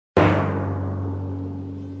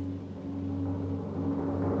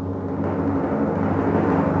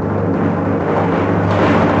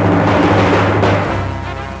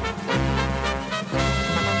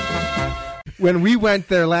when we went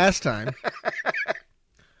there last time,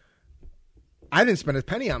 I didn't spend a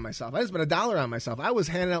penny on myself. I didn't spend $1 on myself. I was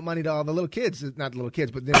handing out money to all the little kids. Not the little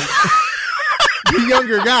kids, but the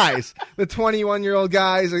younger guys. The 21-year-old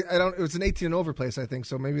guys. It was an 18 and over place, I think.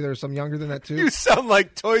 So maybe there's some younger than that, too. You sound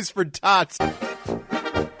like Toys for Tots.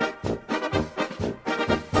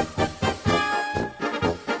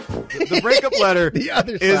 The breakup letter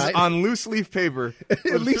is on loose leaf paper.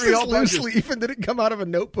 At least it's loose leaf and didn't come out of a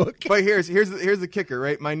notebook. But here's the kicker,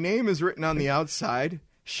 right? My name is written on the outside.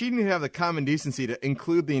 She didn't have the common decency to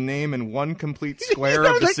include the name in one complete square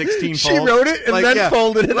of the 16 fold. She wrote it and then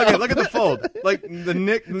folded it out. Look at the fold. Like the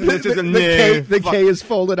Nick. It's just a Nick. The K is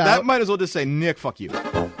folded out. That might as well just say Nick, fuck you.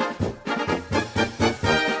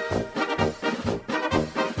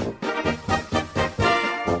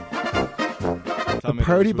 The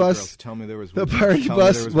party bus. Tell me there was. The party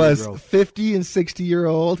bus was 50 and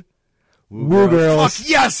 60-year-old woo girls. Fuck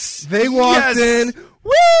yes! They walked in.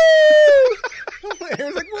 Woo! It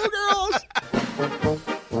was like woo girls.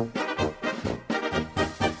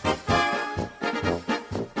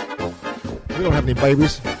 We don't have any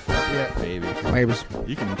babies. Yeah, babies.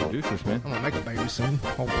 You can introduce us, man. I'm gonna make a baby soon.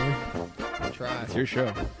 Hopefully. Try. It's your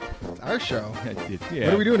show. It's our show. Yeah.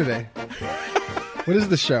 What are we doing today? What is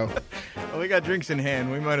the show? Well, we got drinks in hand.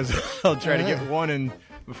 We might as well try to get one in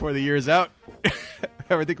before the year's out.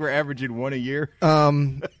 I think we're averaging one a year.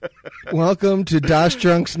 Welcome to Das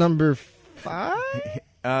Drunks number 5.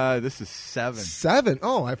 This is 7. 7.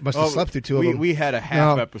 Oh, I must have slept through 2 of them. We had a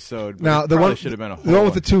half episode. But now the one should have been a whole. The one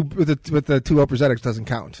with the 2 with the 2 Upper Zedeks doesn't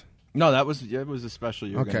count. No, it was a special.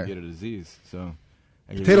 You were going to get a disease, so.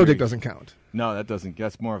 Potato Dick doesn't count. No, that doesn't.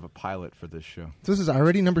 That's more of a pilot for this show. So this is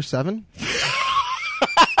already number 7.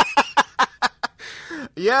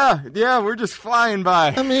 Yeah, we're just flying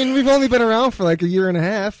by. I mean, we've only been around for like a year and a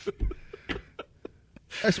half.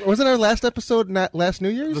 Wasn't our last episode not last New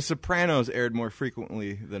Year's? The Sopranos aired more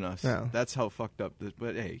frequently than us. No. That's how fucked up this.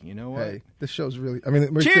 But hey, you know what? Hey, this show's really. I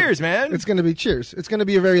mean, cheers, man. It's going to be cheers. It's going to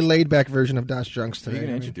be a very laid back version of Das Drunks today. Are you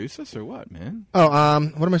going to introduce us or what, man? Oh,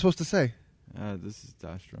 what am I supposed to say? This is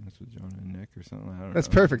Das Drunks with Jonah and Nick or something. I don't know. That's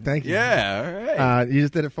perfect. Thank you. Yeah, all right. You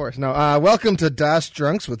just did it for us. No, welcome to Das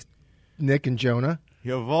Drunks with Nick and Jonah.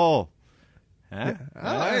 Jawohl. Huh?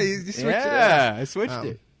 Yeah. You switched it. Yeah, I switched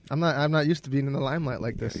it. I'm not used to being in the limelight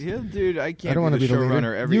like this. Yeah, dude, I can't. I don't want to be the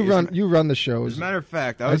showrunner. You run the shows. As a matter of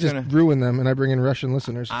fact, I just ruin them and I bring in Russian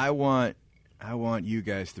listeners. I want you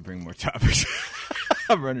guys to bring more topics.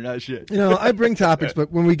 I'm running out of shit. You know, I bring topics,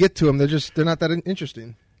 but when we get to them, they're not that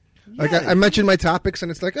interesting. Yeah. Like I mention my topics, and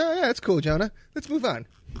it's like, oh yeah, it's cool, Jonah. Let's move on.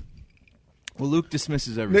 Well, Luke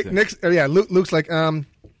dismisses everything. Luke's like,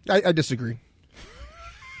 I disagree.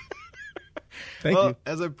 Thank you.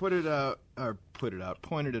 As I pointed it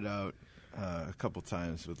out a couple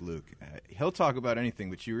times with Luke, he'll talk about anything,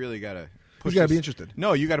 but you really got to push. You got to be interested.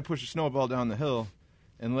 No, you got to push a snowball down the hill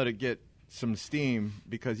and let it get some steam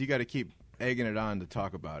because you got to keep egging it on to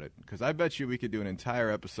talk about it. Because I bet you we could do an entire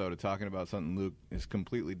episode of talking about something Luke is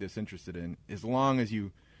completely disinterested in, as long as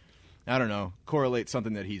you, I don't know, correlate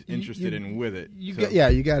something that he's interested in with it. You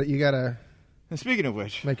got to. And speaking of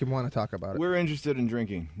which, make him want to talk about it. We're interested in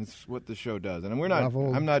drinking. That's what the show does, and we're not.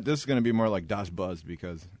 I'm not. This is going to be more like Das Buzz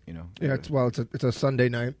because Yeah, it's a Sunday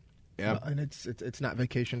night. Yeah, and it's not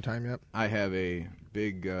vacation time yet. I have a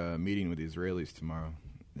big meeting with the Israelis tomorrow.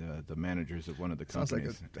 The managers of one of the companies.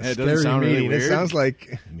 Sounds like a scary sound meeting. Really weird. It sounds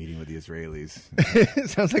like a meeting with the Israelis. It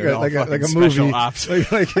sounds like a movie, ops.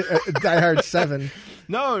 like a Die Hard 7.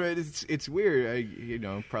 No, it's weird.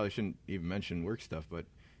 I probably shouldn't even mention work stuff, but.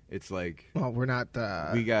 It's like we're not.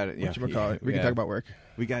 We got it. We can talk about work.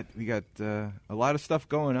 We got a lot of stuff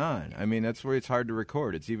going on. I mean, that's where it's hard to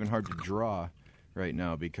record. It's even hard to draw right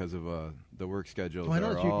now because of the work schedules. I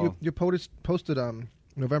know you posted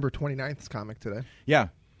November 29th's comic today. Yeah,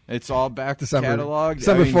 it's all back cataloged.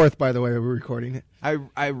 December 4th, by the way, we're recording it.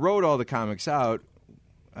 I wrote all the comics out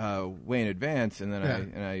way in advance, and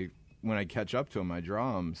then when I catch up to them, I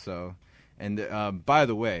draw them. So. And by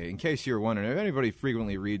the way, in case you're wondering, if anybody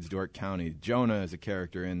frequently reads Dork County, Jonah is a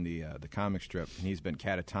character in the comic strip, and he's been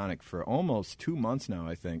catatonic for almost 2 months now,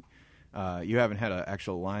 I think. You haven't had an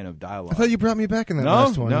actual line of dialogue. I thought you brought me back in that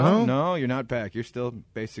last one. No, you're not back. You're still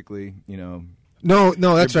basically, No,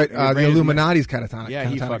 that's right. The Illuminati's catatonic. Yeah,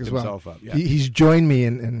 he fucked himself up. Yeah. He's joined me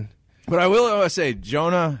in. But I will say,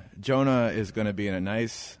 Jonah is going to be in a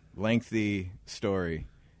nice, lengthy story.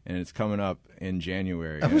 And it's coming up in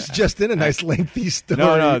January. I was just in a nice lengthy story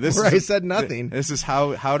where I said nothing. This is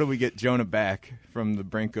how do we get Jonah back from the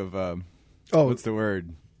brink of, what's the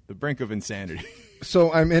word? The brink of insanity.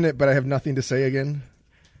 So I'm in it, but I have nothing to say again?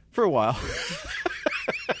 For a while.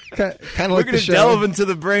 kind of We're like going to delve into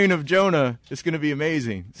the brain of Jonah. It's going to be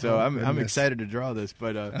amazing. So I'm excited to draw this.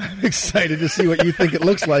 But I'm excited to see what you think it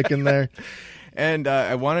looks like in there. And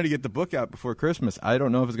I wanted to get the book out before Christmas. I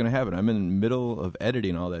don't know if it's going to happen. I'm in the middle of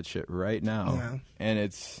editing all that shit right now. Yeah.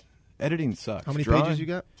 And editing sucks. How many Drawing, pages you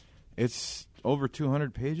got? It's over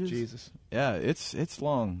 200 pages. Jesus. Yeah, it's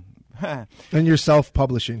long. And you're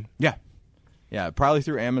self-publishing. Yeah. Yeah, probably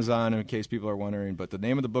through Amazon in case people are wondering. But the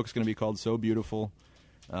name of the book's going to be called So Beautiful.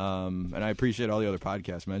 And I appreciate all the other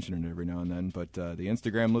podcasts mentioning it every now and then. But the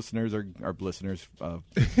Instagram listeners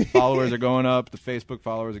followers are going up. The Facebook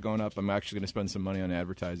followers are going up. I'm actually going to spend some money on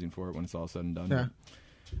advertising for it when it's all said and done. Yeah.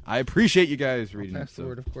 I appreciate you guys reading Pass it. the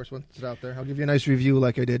word, of course, once it's out there. I'll give you a nice review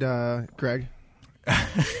like I did Greg.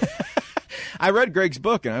 I read Greg's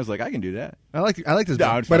book, and I was like, I can do that. I liked his No,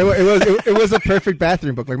 book. it's But fine. it was a perfect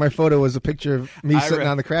bathroom book. Like, my photo was a picture of me sitting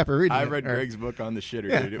on the crapper reading I it. read Greg's book on the shitter,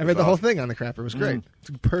 Yeah, dude. I read the whole thing on the crapper. It was great. Mm. It's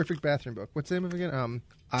a perfect bathroom book. What's the name of it again?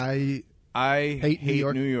 I Hate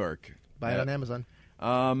New New York. York. Buy it on Amazon.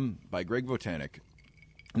 By Greg Botanic.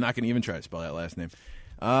 I'm not going to even try to spell that last name.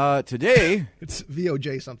 Today, It's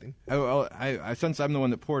VOJ something. since I'm the one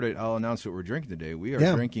that poured it, I'll announce what we're drinking today. We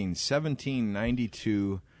are drinking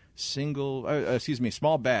 1792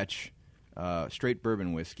 small batch straight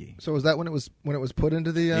bourbon whiskey. So was that when it was put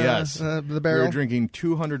into the Yes. the We barrel? were drinking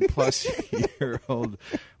 200-plus-year-old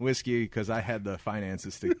whiskey because I had the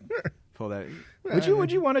finances to pull that.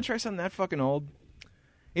 Would you want to try something that fucking old?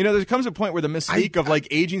 You know, there comes a point where the mystique of like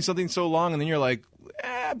aging something so long, and then you're like,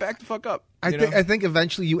 back the fuck up. I think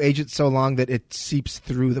eventually you age it so long that it seeps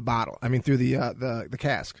through the bottle. I mean, through the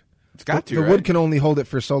cask. It's got to. The right? wood can only hold it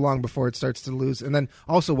for so long before it starts to lose. And then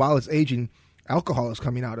also while it's aging, alcohol is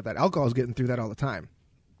coming out of that. Alcohol is getting through that all the time.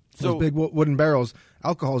 Those big wooden barrels,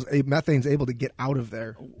 methane's able to get out of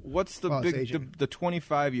there. What's the the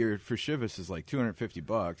 25-year for Chivas is like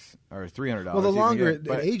 $250 or $300. Well, the longer it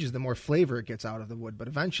ages, the more flavor it gets out of the wood. But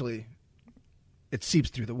eventually, it seeps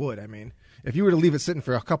through the wood. I mean, if you were to leave it sitting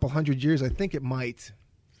for a couple hundred years, I think it might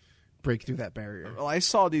break through that barrier. Well, I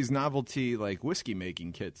saw these novelty like whiskey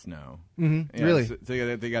making kits now. Mm-hmm. Yeah, Really? So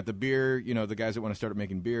they got the beer. You know, the guys that want to start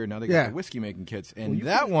making beer now they got the whiskey making kits, and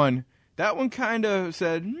that one kind of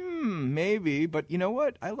said, maybe, but you know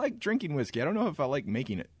what? I like drinking whiskey. I don't know if I like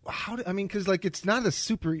making it. Because like it's not a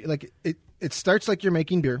super like it starts like you're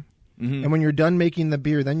making beer, Mm-hmm. and when you're done making the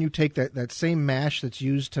beer, then you take that same mash that's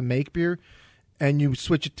used to make beer, and you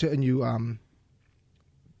switch it to and you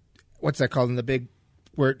what's that called in the big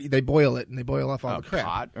where they boil it and they boil off all the crap.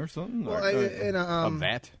 Pot or something? Well, a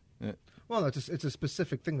vat? Well, no, it's a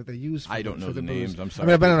specific thing that they use. I don't know the names. I'm sorry. I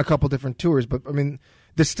mean, I've been on a couple different tours, but I mean,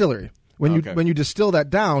 distillery. When you distill that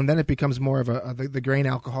down, then it becomes more of the grain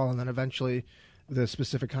alcohol, and then eventually the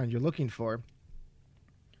specific kind you're looking for.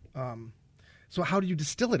 So how do you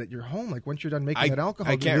distill it at your home? Like once you're done making that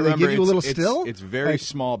alcohol, I can't do they remember. give you a little still? It's very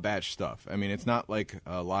small batch stuff. I mean, it's not like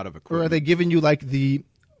a lot of equipment. Or are they giving you like the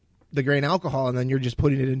grain alcohol, and then you're just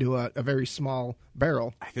putting it into a very small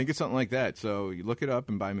barrel? I think it's something like that. So you look it up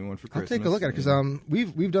and buy me one for Christmas. I'll take a look at it because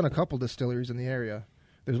we've done a couple distilleries in the area.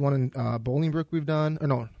 There's one in Bolingbrook we've done,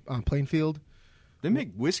 Plainfield. They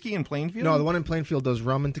make whiskey in Plainfield? No, the one in Plainfield does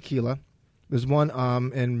rum and tequila. There's one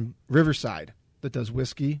in Riverside that does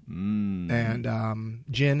whiskey and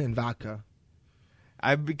gin and vodka.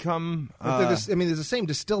 I've become... there's the same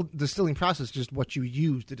distilling process, just what you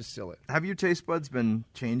use to distill it. Have your taste buds been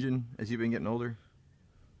changing as you've been getting older?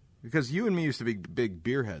 Because you and me used to be big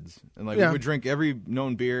beer heads. And we would drink every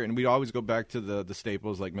known beer, and we'd always go back to the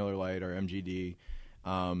staples like Miller Lite or MGD.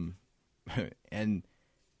 And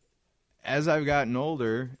as I've gotten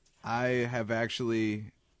older, I have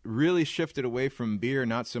actually really shifted away from beer,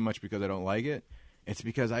 not so much because I don't like it. It's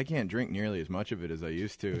because I can't drink nearly as much of it as I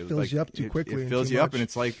used to. It fills you up too quickly. It fills you up, and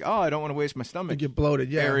it's like, I don't want to waste my stomach. You get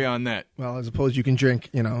bloated, yeah. Carry on that. Well, as opposed you can drink,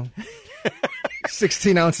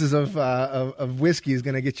 16 ounces of whiskey is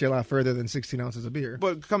going to get you a lot further than 16 ounces of beer.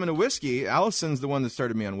 But coming to whiskey, Allison's the one that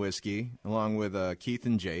started me on whiskey, along with Keith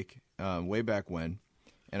and Jake, way back when.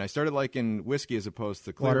 And I started liking whiskey as opposed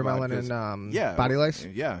to clear watermelon and body lice?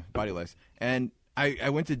 Yeah, body lice. And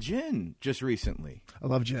I went to gin just recently. I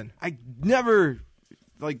love gin. I never...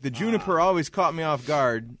 Like, the juniper always caught me off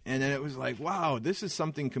guard, and then it was like, wow, this is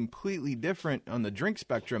something completely different on the drink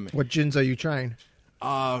spectrum. What gins are you trying?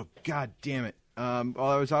 Oh, God damn it. Well,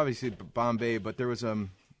 I was obviously Bombay, but there was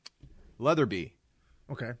Leatherby.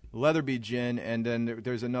 Okay. Leatherby gin, and then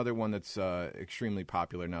there's another one that's extremely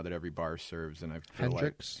popular now that every bar serves. And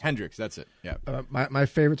Hendrix? Hendrix, that's it, yeah. My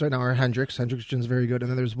favorites right now are Hendrix. Hendrix gin's very good.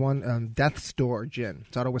 And then there's one, Death's Door gin.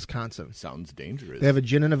 It's out of Wisconsin. Sounds dangerous. They have a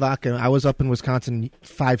gin and a vodka. I was up in Wisconsin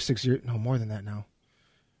 5-6 years, no, more than that now.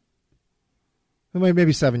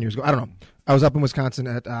 Maybe 7 years ago. I don't know. I was up in Wisconsin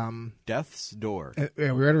at Death's Door.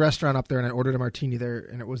 We were at a restaurant up there, and I ordered a martini there,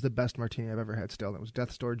 and it was the best martini I've ever had. Still, it was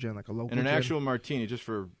Death's Door gin, like a local. And an gin. actual martini, just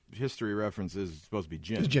for history references, is supposed to be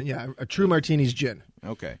gin. It's gin, yeah, a true martini's gin.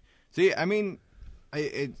 Okay. See, I mean,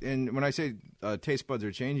 and when I say taste buds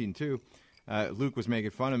are changing too, Luke was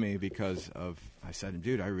making fun of me because I said,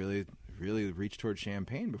 dude, I really reach towards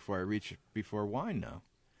champagne before I reach before wine now.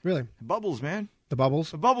 Really, bubbles, man. The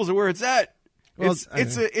bubbles. The bubbles are where it's at. Well,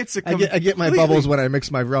 it's a. I get my bubbles when I mix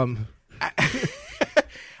my rum.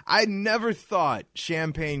 I never thought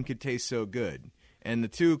champagne could taste so good. And the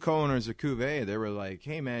two co-owners of Cuvée, they were like,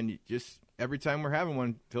 "Hey, man, you just every time we're having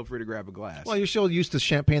one, feel free to grab a glass." Well, you're still used to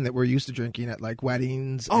champagne that we're used to drinking at like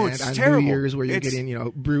weddings. Oh, and it's on terrible. New Year's where you're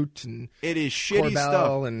getting Brut and it is shitty Corbel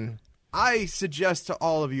stuff. and. I suggest to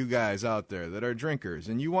all of you guys out there that are drinkers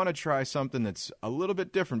and you want to try something that's a little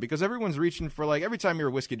bit different because everyone's reaching for, like, every time you're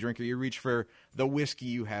a whiskey drinker, you reach for the whiskey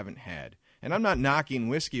you haven't had. And I'm not knocking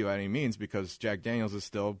whiskey by any means because Jack Daniels is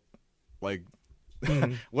still, like,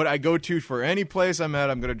 what I go to for any place I'm at.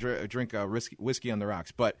 I'm going to drink whiskey on the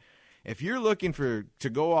rocks. But if you're looking to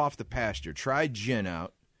go off the pasture, try gin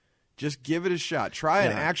out. Just give it a shot. Try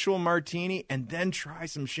an actual martini, and then try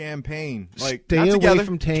some champagne. Like, stay away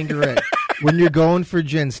from Tanqueray. When you're going for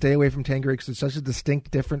gin, stay away from Tanqueray because it's such a distinct,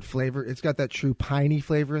 different flavor. It's got that true piney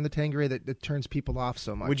flavor in the Tanqueray that turns people off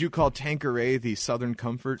so much. Would you call Tanqueray the Southern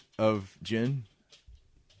Comfort of gin?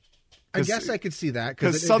 I guess I could see that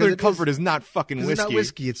because Southern Comfort is not fucking whiskey.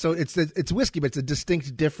 It's not whiskey. It's whiskey, but it's a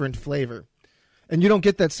distinct, different flavor. And you don't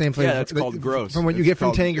get that same flavor. Yeah, that's called gross. From what you get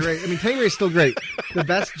from Tanqueray. I mean, Tanqueray is still great. The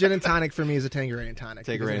best gin and tonic for me is a Tanqueray and tonic.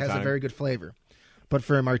 Because it has a very good flavor. But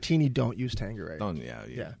for a martini, don't use Tanqueray.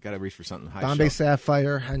 Yeah. Got to reach for something high. Bombay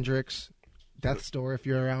Sapphire, Hendrix, Death's Door if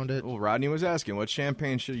you're around it. Well, Rodney was asking, what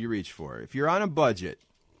champagne should you reach for? If you're on a budget,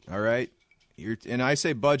 all right, and I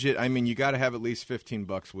say budget, I mean you got to have at least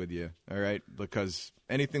 $15 with you, all right, because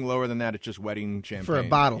anything lower than that, it's just wedding champagne. For a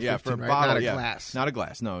bottle, yeah, 15, for a right? bottle, not a glass. Not a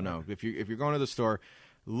glass. No. If you're going to the store,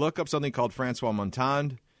 look up something called Francois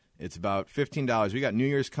Montand. It's about $15. We got New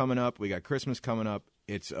Year's coming up. We got Christmas coming up.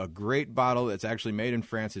 It's a great bottle. It's actually made in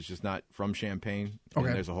France. It's just not from Champagne. Okay.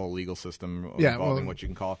 And there's a whole legal system involving what you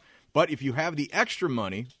can call. But if you have the extra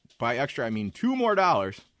money, by extra I mean $2 more,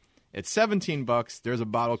 it's $17. There's a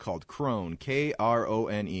bottle called Krone,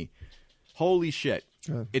 Krone. Holy shit.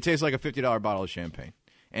 It tastes like a $50 bottle of champagne.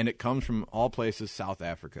 And it comes from all places, South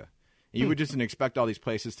Africa. You would just expect all these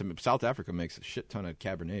places to. South Africa makes a shit ton of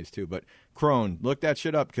Cabernets too. But Krone, look that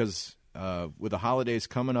shit up because with the holidays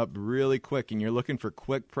coming up really quick and you're looking for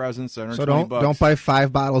quick presents that are so $20. Don't buy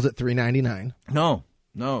 5 bottles at $3.99.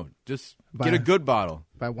 No. Just get a good bottle.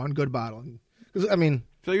 Buy one good bottle. Because I mean,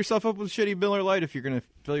 fill yourself up with shitty Miller Lite if you're going to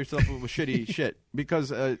fill yourself up with shitty shit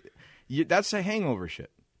because that's a hangover shit.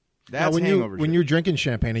 That's hangover shit. When you're drinking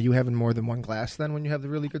champagne, are you having more than one glass then when you have the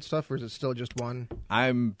really good stuff, or is it still just one?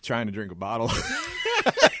 I'm trying to drink a bottle.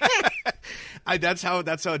 That's how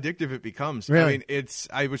addictive it becomes. Really? I mean,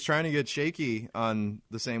 I was trying to get Shaky on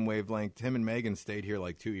the same wavelength. Him and Megan stayed here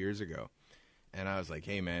like 2 years ago. And I was like,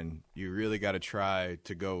 hey, man, you really got to try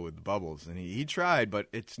to go with the bubbles. And he tried, but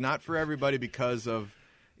it's not for everybody because of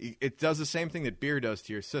it does the same thing that beer does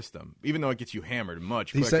to your system, even though it gets you hammered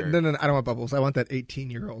much quicker. He said, no, I don't want bubbles. I want that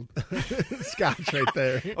 18-year-old scotch right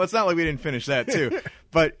there. Well, it's not like we didn't finish that, too.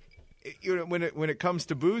 But when it comes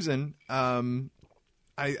to boozing,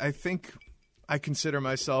 I think I consider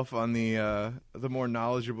myself on the more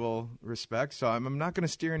knowledgeable respect, so I'm not going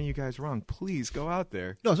to steer any of you guys wrong. Please go out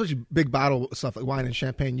there. No, especially big bottle stuff like wine and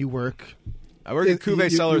champagne. You work. I work at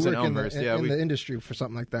Cuvée Cellars in Elmhurst. In the industry for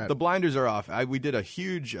something like that. The blinders are off. We did a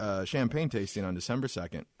huge champagne tasting on December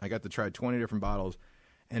 2nd. I got to try 20 different bottles,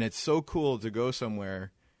 and it's so cool to go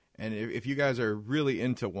somewhere. And if you guys are really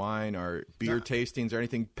into wine or beer tastings or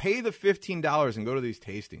anything, pay the $15 and go to these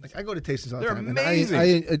tastings. Like, I go to tastings all the They're time. amazing.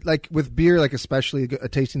 And I like with beer, like especially a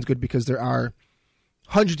tasting's good because there are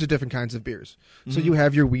hundreds of different kinds of beers. So you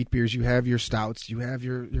have your wheat beers, you have your stouts, you have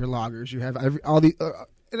your lagers, you have all the.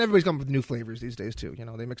 And everybody's coming with new flavors these days too. You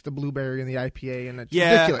know, they mix the blueberry and the IPA, and it's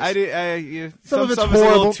ridiculous. Some of it's horrible,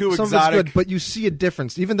 horrible, a little too some exotic. of it's good, but you see a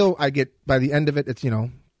difference. Even though I get by the end of it, it's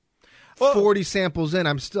 40 samples in.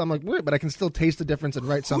 I'm like, weird, but I can still taste the difference and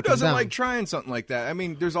write something down. Who doesn't like trying something like that? I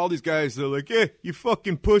mean, there's all these guys that are like, you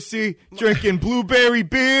fucking pussy, drinking blueberry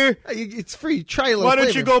beer. It's free. Try a little Why don't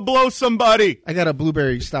flavor. you go blow somebody? I got a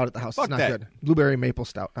blueberry stout at the house. Fuck it's not that. good. Blueberry maple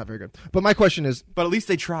stout, not very good. But my question is, But at least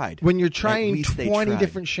they tried. when you're trying 20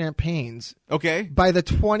 different champagnes, Okay. by the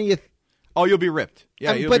 20th, Oh, you'll be ripped.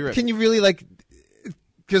 Yeah, you'll but be ripped. can you really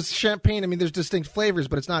because champagne, I mean, there's distinct flavors,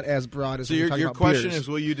 but it's not as broad as. So when you're talking your about question beers. is,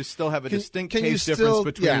 will you just still have a distinct can you taste still,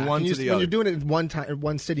 difference between one to the when other? you're doing it in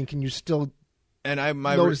one sitting, can you still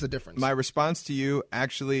notice the difference? My response to you,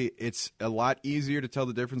 actually, it's a lot easier to tell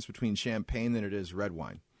the difference between champagne than it is red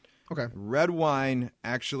wine. Okay. Red wine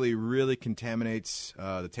actually really contaminates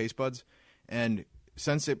the taste buds, and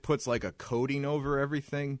since it puts like a coating over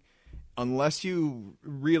everything, unless you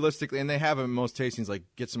realistically, and they have it in most tastings, like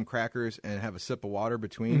get some crackers and have a sip of water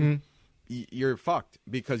between, you're fucked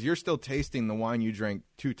because you're still tasting the wine you drank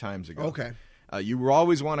 2 times ago. Okay. You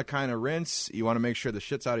always want to kind of rinse. You want to make sure the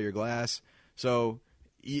shit's out of your glass. So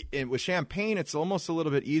with champagne, it's almost a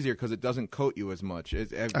little bit easier because it doesn't coat you as much.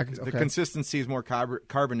 The consistency is more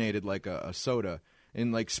carbonated, like a soda.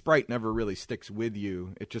 And like Sprite never really sticks with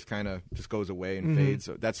you. It just kind of just goes away and fades.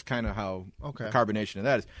 So that's kind of how the carbonation of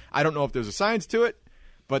that is. I don't know if there's a science to it,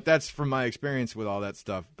 but that's from my experience with all that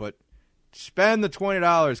stuff. But spend the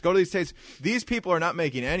 $20. Go to these tastings. These people are not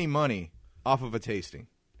making any money off of a tasting.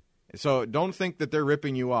 So don't think that they're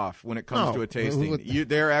ripping you off when it comes to a tasting.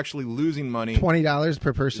 They're actually losing money. $20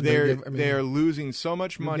 per person. They're losing so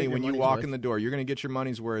much money when you walk in the door. You're going to get your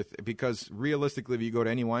money's worth because realistically, if you go to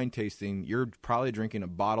any wine tasting, you're probably drinking a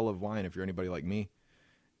bottle of wine if you're anybody like me.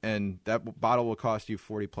 And that bottle will cost you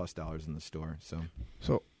 $40+ in the store.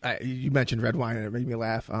 So you mentioned red wine and it made me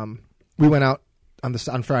laugh. We went out on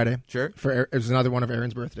Friday. Sure. It was another one of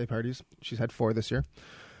Erin's birthday parties. She's had 4 this year.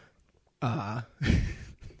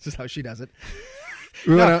 This is how she does it.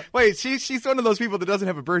 Wait, she's one of those people that doesn't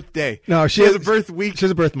have a birthday. No, she has a birth week. She has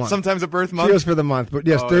a birth month. Sometimes a birth month. She goes for the month, but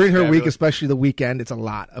yes, during her week, especially the weekend, it's a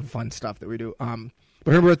lot of fun stuff that we do.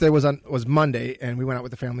 But her birthday was Monday, and we went out with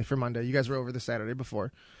the family for Monday. You guys were over the Saturday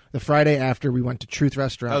before. The Friday after, we went to Truth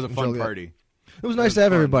Restaurant. That was a fun party. It was nice to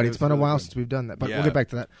have everybody. It's been a while since we've done that, but we'll get back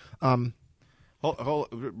to that.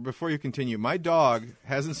 Hold, before you continue, my dog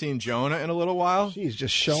hasn't seen Jonah in a little while. She's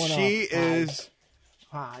just showing off. She is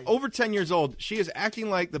over 10 years old. She is acting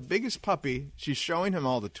like the biggest puppy. She's showing him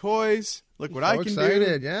all the toys. Look what I can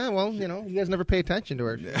excited. Do. Yeah, well, you guys never pay attention to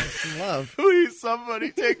her. She's in love. Please,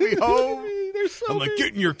 somebody take me home. I'm like,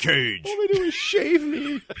 get in your cage. All they do is shave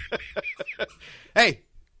me. Hey,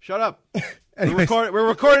 shut up. We're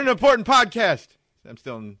recording an important podcast. I'm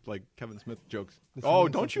still in, like, Kevin Smith jokes.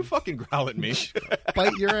 Don't you fucking growl at me.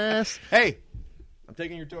 Bite your ass. Hey, I'm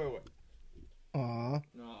taking your toy away. Aw.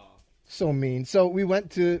 So mean. So we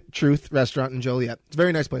went to Truth Restaurant in Joliet. It's a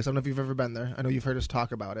very nice place. I don't know if you've ever been there. I know you've heard us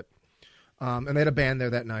talk about it. And they had a band there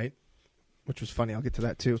that night, which was funny. I'll get to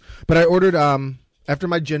that, too. But I ordered, after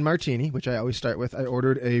my gin martini, which I always start with, I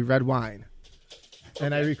ordered a red wine.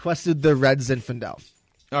 And I requested the red Zinfandel.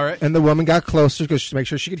 All right. And the woman got closer to make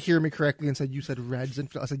sure she could hear me correctly and said, "You said red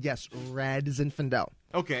Zinfandel." I said, "Yes, red Zinfandel."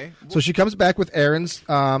 Okay. So she comes back with Erin's.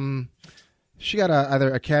 She got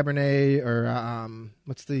either a Cabernet or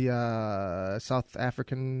what's the South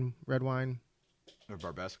African red wine? Or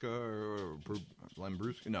Barbesca or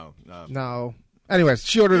Lambrusco? No. No. Anyways,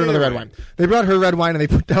 she ordered another red wine. They brought her red wine and they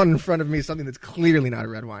put down in front of me something that's clearly not a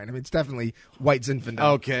red wine. I mean, it's definitely white Zinfandel.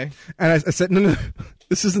 Okay. And I said, no,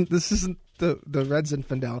 this isn't the red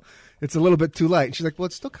Zinfandel. It's a little bit too light. And she's like, well,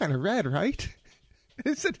 it's still kind of red, right?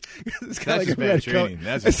 I said, it's kind of like a red training.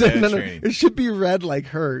 That's just bad training. It should be red like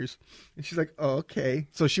hers. And she's like, oh, okay.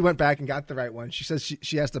 So she went back and got the right one. She says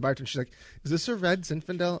she asked the bartender, she's like, is this a red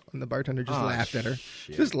Zinfandel? And the bartender just laughed at her.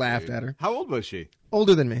 Laughed at her. How old was she?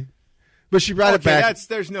 Older than me. But she brought it back.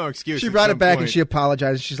 There's no excuse. She brought it back and she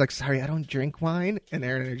apologized. She's like, sorry, I don't drink wine. And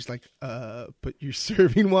Erin and I are just like, but you're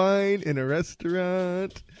serving wine in a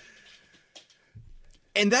restaurant.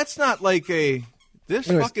 And that's not like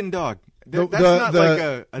fucking dog. That's not like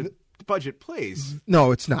a budget place.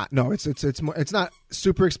 No, it's not. No, it's not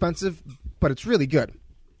super expensive, but it's really good.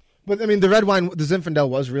 But I mean, the red wine, the Zinfandel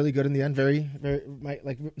was really good in the end. Very, very.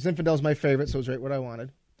 Zinfandel's my favorite, so it was right what I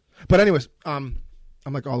wanted. But anyways,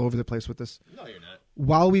 I'm like all over the place with this. No, you're not.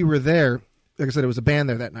 While we were there, like I said, it was a band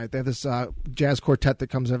there that night. They have this jazz quartet that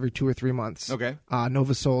comes every 2 or 3 months. Okay.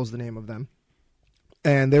 Nova Soul is the name of them.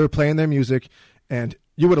 And they were playing their music, and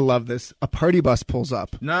you would have loved this. A party bus pulls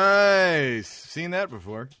up. Nice. Seen that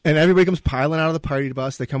before. And everybody comes piling out of the party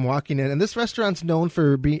bus. They come walking in. And this restaurant's known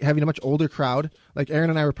for having a much older crowd. Like Erin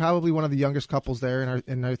and I were probably one of the youngest couples there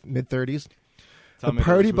in our mid-30s. The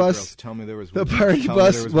party bus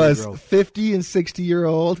was 50 and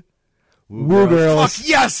 60-year-old woo girls. Fuck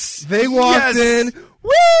yes! They walked in.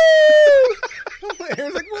 Woo!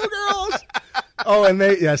 Erin's like, woo girls. Oh, and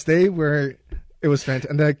they were. It was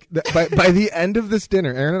fantastic. And by the end of this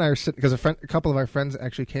dinner, Erin and I were sitting because a couple of our friends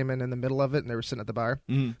actually came in the middle of it, and they were sitting at the bar.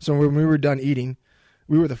 Mm-hmm. So when we were done eating,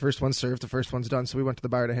 we were the first ones served, the first ones done. So we went to the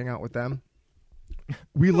bar to hang out with them.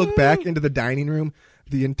 We look back into the dining room.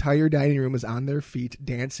 The entire dining room is on their feet,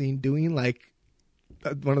 dancing, doing like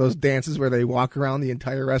one of those dances where they walk around the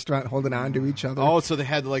entire restaurant holding on to each other. Oh, so they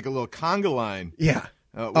had like a little conga line. Yeah.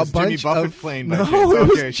 Was Jimmy Buffett playing by No,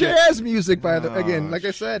 chance? it was jazz music by the, again, like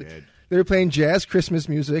I said. Shit. They were playing jazz Christmas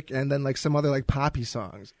music and then like some other like poppy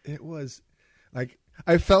songs. It was like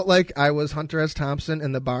I felt like I was Hunter S. Thompson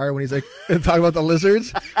in the bar when he's like talking about the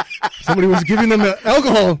lizards. Somebody was giving them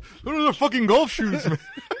alcohol. What are the fucking golf shoes?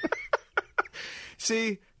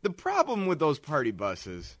 See, the problem with those party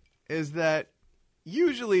buses is that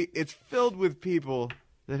usually it's filled with people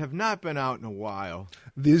that have not been out in a while.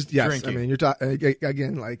 Yes, drinking. I mean you're talking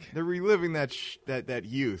again like they're reliving that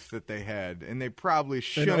youth that they had, and they probably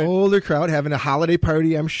shouldn't. an older crowd having a holiday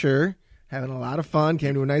party. I'm sure having a lot of fun.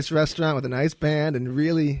 Came to a nice restaurant with a nice band, and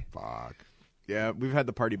really, fuck. Yeah, we've had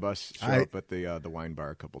the party bus show up at the wine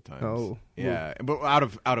bar a couple times. Oh, yeah, but out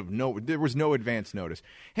of no, there was no advance notice.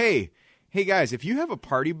 Hey guys, if you have a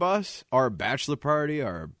party bus or a bachelor party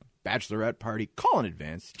or a bachelorette party, call in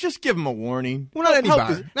advance. Just give them a warning. Well, not any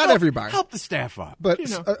bar. Not every bar. Help the staff up. But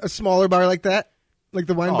a smaller bar like that, like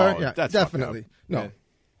the wine bar, yeah, that's definitely. No. Yeah.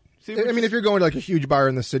 See, I mean, if you're going to like a huge bar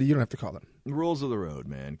in the city, you don't have to call them. Rules of the road,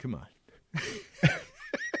 man. Come on.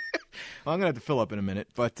 Well, I'm gonna have to fill up in a minute,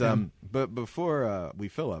 but before we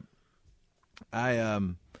fill up, I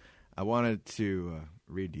wanted to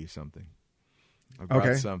read to you something. I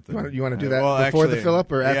brought something. You want to do that before the fill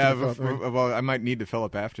up or after the fill up? Well, I might need to fill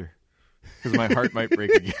up after because my heart might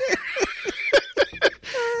break again.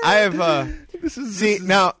 I have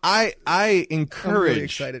now. I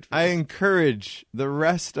encourage. Really I encourage the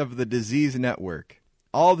rest of the Disease Network,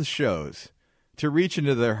 all the shows, to reach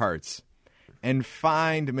into their hearts and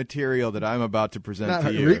find material that I'm about to present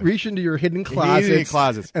to you. Reach into your hidden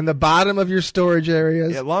closets. And the bottom of your storage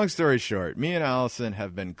areas. Yeah, long story short, me and Allison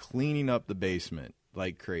have been cleaning up the basement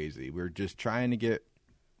like crazy. We're just trying to get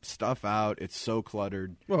stuff out. It's so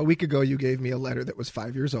cluttered. Well, a week ago, you gave me a letter that was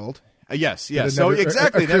 5 years old. Yes. So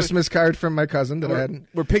exactly. A Christmas card from my cousin that I hadn't.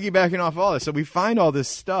 We're piggybacking off all this. So we find all this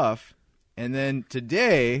stuff. And then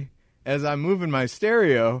today, as I'm moving my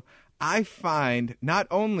stereo, I find not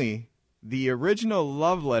only the original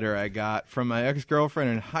love letter I got from my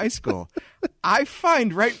ex-girlfriend in high school, I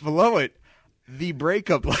find right below it the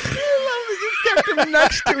breakup letter. You kept them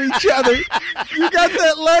next to each other. You got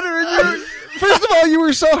that letter and first of all, you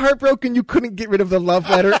were so heartbroken you couldn't get rid of the love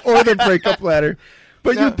letter or the breakup letter.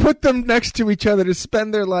 But you put them next to each other to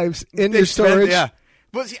spend their lives in your storage. Yeah.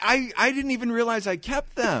 But see, I didn't even realize I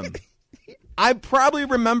kept them. I probably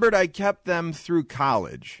remembered I kept them through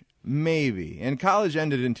college. Maybe. And college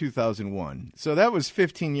ended in 2001. So that was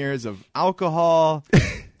 15 years of alcohol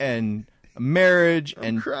and marriage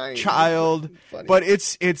and child. But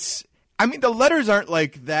it's I mean, the letters aren't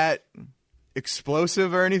like that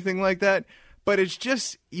explosive or anything like that. But it's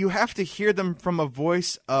just, you have to hear them from a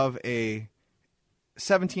voice of a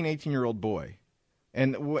 17, 18-year-old boy.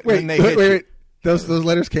 And when they hit you. Those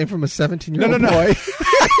letters came from a 17-year-old boy?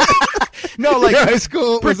 No, like high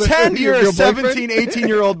school. Pretend you're a 17,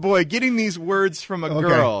 18-year-old boy getting these words from a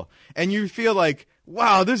girl, and you feel like,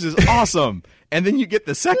 wow, this is awesome. And then you get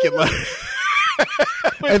the second letter.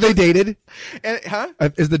 Are they dated? Huh?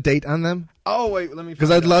 Is the date on them? Oh, wait, let me.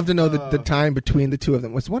 Because I'd love to know the time between the two of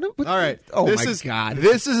them. All right. Oh, God.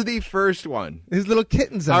 This is the first one. His little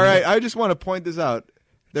kittens on All right, it. I just want to point this out.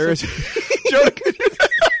 There is...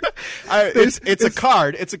 It's a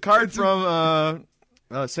card. It's a card from...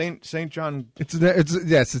 Saint John. It's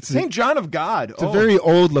Saint John of God. It's a very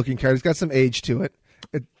old looking card. It's got some age to it.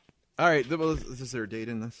 All right, is there a date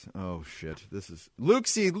in this? Oh shit, this is Luke.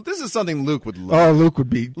 See, this is something Luke would love. Oh, Luke would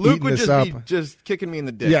be. Luke would this just up. be just kicking me in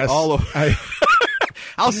the dick. Yes, all over.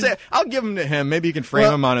 I'll give him to him. Maybe you can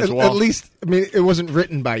frame him on his wall. At least, I mean, it wasn't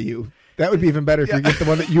written by you. That would be even better if you get the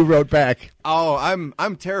one that you wrote back. Oh,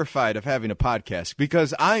 I'm terrified of having a podcast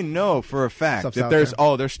because I know for a fact that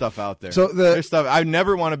there's stuff out there. So there's stuff. I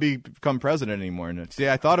never want to become president anymore. And see,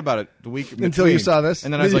 I thought about it the week until you saw this,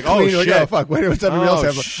 and then I was like, oh shit, oh fuck, what does everybody else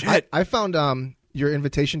have? Shit. I found your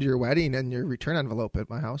invitation to your wedding and your return envelope at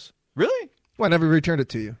my house. Really? Well, I never returned it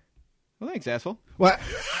to you. Well, thanks, asshole. What?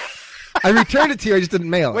 I returned it to you. I just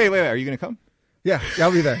didn't mail it. Wait. Are you going to come? Yeah,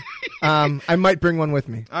 I'll be there. I might bring one with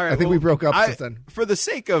me. All right, I think we broke up since then. For the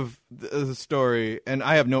sake of the story, and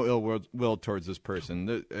I have no ill will towards this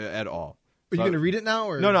person at all. Are you going to read it now?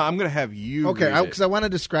 Or? No, I'm going to have you read it. Because I want to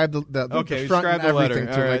describe the front describe and the everything.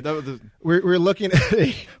 Letter. To it. We're looking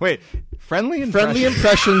at Wait, friendly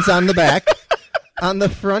impressions on the back. On the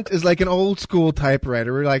front is like an old school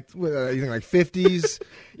typewriter. We're like, you think like 50s,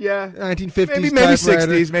 Yeah, 1950s, maybe typewriter.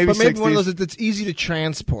 60s, maybe but maybe 60s. one of those that's easy to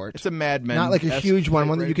transport. It's a Mad Men. Not like a huge one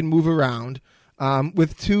that you can move around.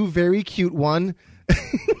 With two very cute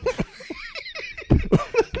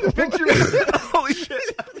Picture. Holy shit!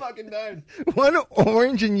 I'm fucking dying. one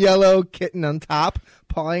orange and yellow kitten on top,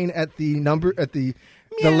 pawing at the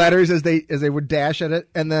letters as they would dash at it,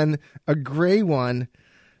 and then a gray one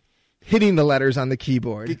hitting the letters on the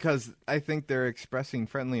keyboard. Because I think they're expressing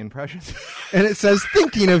friendly impressions. And it says,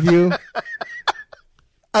 "Thinking of you."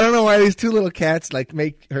 I don't know why these two little cats like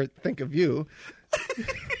make her think of you.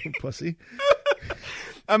 Pussy.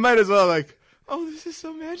 I might as well oh, this is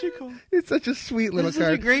so magical. It's such a sweet little This is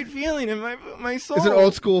card. such a great feeling in my soul. It's an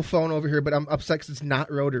old school phone over here, but I'm upset because it's not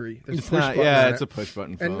rotary. There's It's a push not. button Yeah, on it's it. a push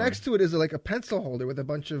button phone. And next to it is like a pencil holder with a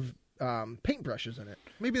bunch of paintbrushes in it.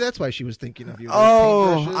 Maybe that's why she was thinking of you. There's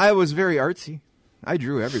Oh, paintbrushes. I was very artsy. I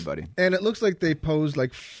drew everybody. And it looks like they posed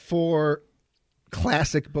like 4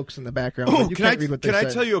 classic books in the background. Oh, but you can't read what they can I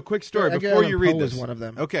said. tell you a quick story Yeah, before you read Poe this? is one of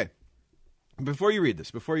them. Okay. Before you read this.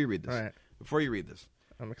 All right. Before you read this.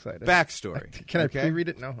 I'm excited. Backstory. Can I okay? pre-read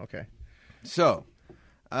it? No? Okay. So,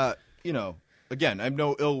 again, I have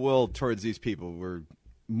no ill will towards these people. We're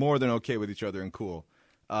more than okay with each other and cool.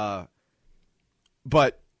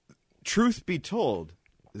 But truth be told,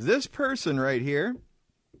 this person right here,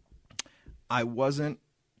 I wasn't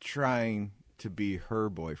trying to be her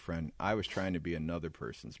boyfriend. I was trying to be another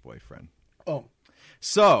person's boyfriend. Oh.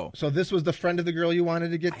 So this was the friend of the girl you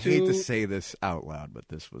wanted to get I to? hate to say this out loud, but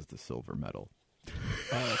this was the silver medal.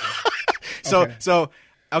 Oh, okay.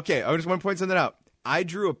 Okay, I just want to point something out. I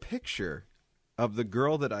drew a picture of the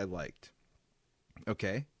girl that I liked.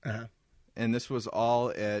 Okay? Uh-huh. And this was all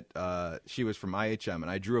at, she was from IHM, and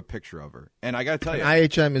I drew a picture of her. And I got to tell you.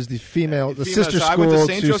 IHM is the sister so school I went to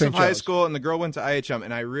St. to Joseph St. High Joe's. School, and the girl went to IHM,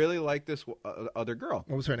 and I really liked this other girl.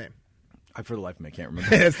 What was her name? For the life of me, I can't remember.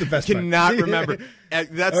 That's the best part. Cannot remember. That's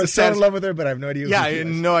I the was so in sense. love with her, but I have no idea who Yeah, I she had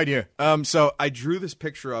was. no idea. So I drew this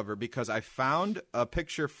picture of her because I found a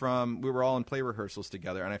picture we were all in play rehearsals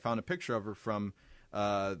together, and I found a picture of her from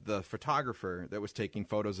the photographer that was taking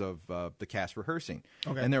photos of the cast rehearsing.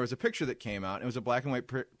 Okay. And there was a picture that came out. It was a black and white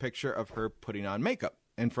picture of her putting on makeup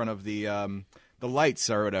in front of the lights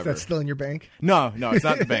or whatever. That's still in your bank? No, it's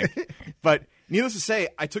not the bank. But needless to say,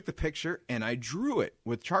 I took the picture and I drew it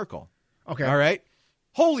with charcoal. Okay. All right.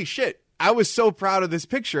 Holy shit. I was so proud of this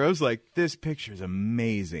picture. I was like, this picture is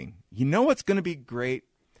amazing. You know what's going to be great?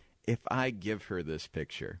 If I give her this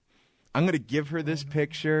picture. I'm going to give her this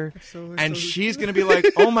picture, and she's going to be like,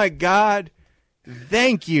 oh, my God.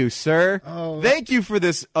 Thank you, sir. Oh. Thank you for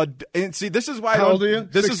this. And see, this is why How I don't. old are you?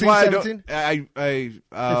 This 16, is why 17? I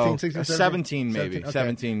 15, 16, 17 maybe. 17, okay.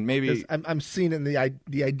 17 maybe. 'Cause I'm seeing in the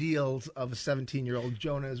ideals of a 17-year-old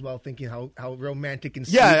Jonah as well, thinking how romantic and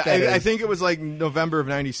sweet Yeah, that I is. think it was like November of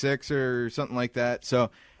 '96 or something like that. So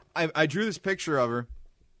I drew this picture of her,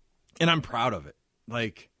 and I'm proud of it.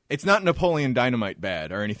 Like, it's not Napoleon Dynamite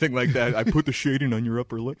bad or anything like that. I put the shading on your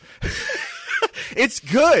upper lip. It's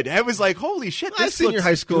good. I was like, holy shit, this I've seen your looks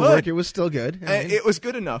high school good. work. It was still good. I mean, It was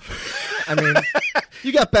good enough. I mean,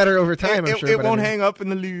 you got better over time, I'm sure. It but won't I mean, hang up in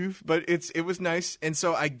the Louvre, but it was nice. And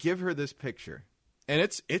so I give her this picture, and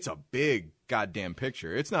it's a big goddamn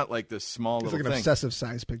picture. It's not like this small It's little like an thing. obsessive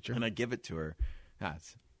size picture. And I give it to her.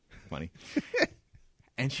 That's funny.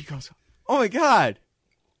 And she goes, "Oh my God,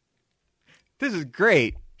 this is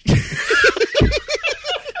great."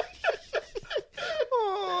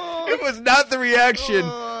 It was not the reaction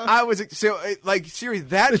I was like. Seriously,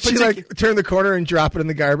 that Did she like turn the corner and drop it in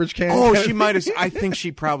the garbage can? Oh, she might have. I think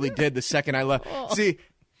she probably did the second I left. See,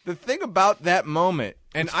 the thing about that moment,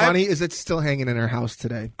 and What's funny is it's still hanging in her house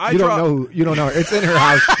today. I You draw- don't know. It's in her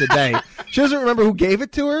house today. She doesn't remember who gave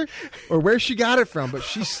it to her or where she got it from, but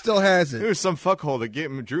she still has there it. was some fuckhole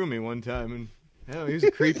that drew me one time, and hell, he was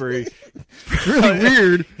a creeper. It's really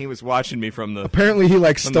weird. He was watching me from the. Apparently, he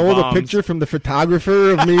like From the stole the bombs. picture from the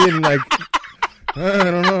photographer of me, and like I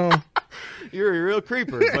don't know. You're a real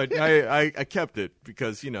creeper, but I kept it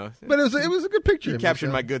because But it was a good picture. you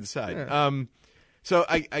captured my good side. Yeah. So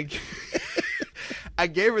I I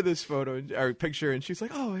gave her this photo or picture, and she's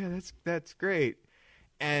like, "Oh yeah, that's great."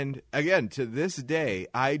 And again, to this day,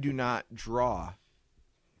 I do not draw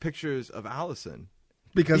pictures of Allison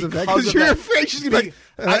because of that. because Because of you're that. afraid she's gonna be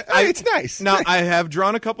like, it's nice. Now I have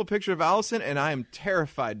drawn a couple pictures of Allison, and I am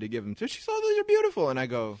terrified to give them to her. She's, "Oh, those are beautiful," and I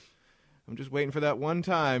go, I'm just waiting for that one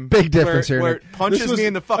time. Big difference where, here. Where it punches me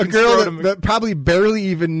in the fucking a girl scrotum. that probably barely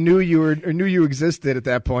even knew you or knew you existed at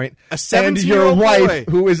that point. A 17-year-old and your wife boy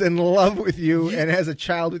who is in love with you and has a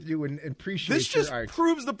child with you and appreciates this your just art.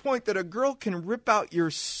 proves the point that a girl can rip out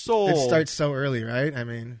your soul. It starts so early, right? I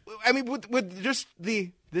mean, with just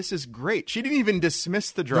the this is great. She didn't even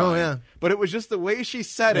dismiss the drawing. Oh, yeah. But it was just the way she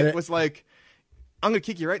said it was like, I'm going to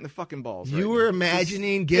kick you right in the fucking balls. You right were now.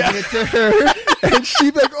 imagining giving it to her, and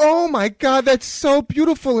she'd be like, "Oh my God, that's so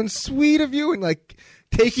beautiful and sweet of you," and like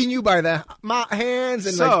taking you by the hands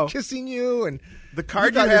and like kissing you, and the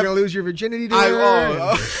card you were going to lose your virginity to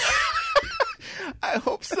her. I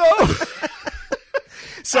hope so.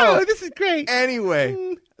 So this is great.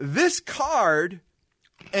 Anyway, this card,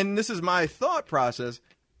 and this is my thought process,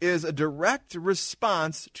 is a direct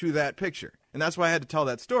response to that picture, and that's why I had to tell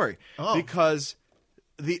that story because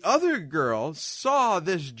the other girl saw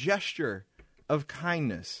this gesture of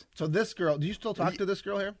kindness. So this girl, do you still talk to this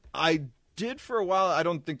girl here? I did for a while. I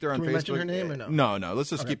don't think they're on Can we Facebook. mention her name or no? No.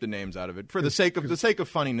 Let's just keep the names out of it for the sake of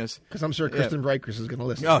funniness. Because I'm sure Kristen Brykers is going to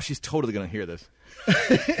listen. Oh, she's totally going to hear this.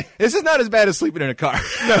 This is not as bad as sleeping in a car.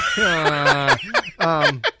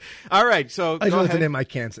 All right, so I go know ahead. the name I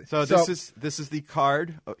can't say. So this is the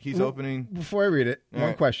card he's opening. Before I read it,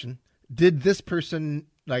 one question: did this person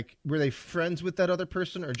were they friends with that other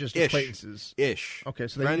person or just acquaintances? Ish. Okay,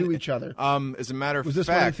 so they knew each other. As a matter of fact, was this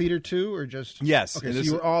one in theater too, or just yes? Okay, so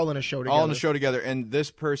you were all in a show together. All in a show together, and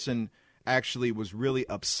this person actually was really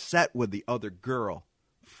upset with the other girl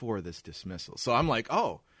for this dismissal. So I'm like,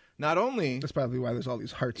 oh, not only that's probably why there's all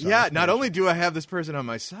these hearts. Yeah, not only do I have this person on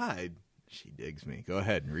my side, she digs me. Go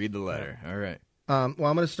ahead and read the letter. All right. Well, I'm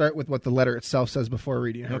going to start with what the letter itself says before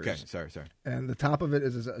reading hers. Okay, sorry. And the top of it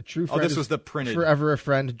is a true friend. Oh, this was the printed. Forever a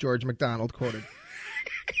friend, George MacDonald quoted.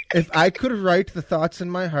 If I could write the thoughts in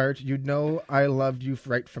my heart, you'd know I loved you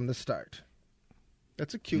right from the start.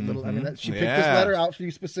 That's a cute little. I mean, she picked this letter out for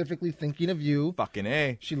you specifically, thinking of you. Fucking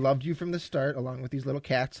A. She loved you from the start, along with these little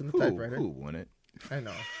cats in the typewriter. Who won it? I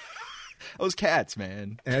know. Those cats,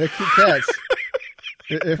 man. And they're cute cats.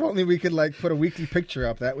 If only we could put a weekly picture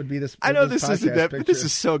up, that would be this. I know this isn't that, but this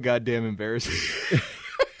is so goddamn embarrassing.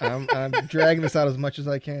 I'm dragging this out as much as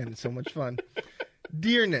I can. It's so much fun.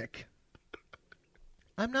 Dear Nick,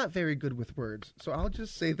 I'm not very good with words, so I'll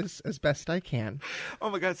just say this as best I can. Oh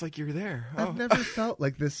my God, it's like you're there. I've never felt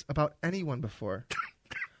like this about anyone before.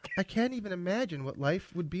 I can't even imagine what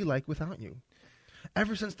life would be like without you.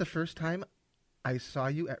 Ever since the first time I saw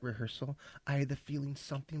you at rehearsal, I had the feeling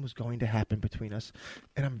something was going to happen between us,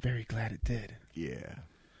 and I'm very glad it did. Yeah.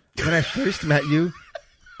 When I first met you,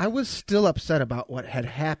 I was still upset about what had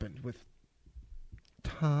happened with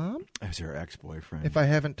Tom. As her ex-boyfriend. If I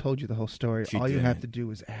haven't told you the whole story, all you have to do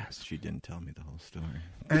is ask. She didn't tell me the whole story.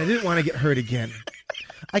 And I didn't want to get hurt again.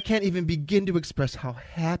 I can't even begin to express how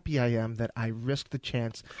happy I am that I risked the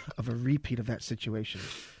chance of a repeat of that situation.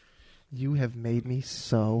 You have made me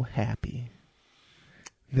so happy.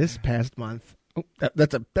 This past month,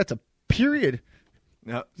 that's a period.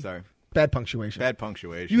 No, sorry. Bad punctuation. Bad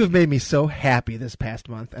punctuation. You have made me so happy this past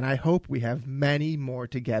month, and I hope we have many more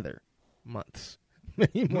together. Months.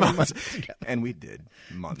 Many more months together. And we did.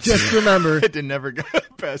 Months. Just remember. It did never go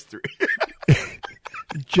past 3.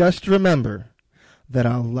 Just remember that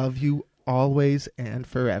I'll love you always and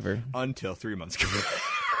forever. Until 3 months ago.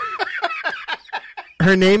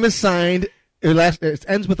 Her name is signed. It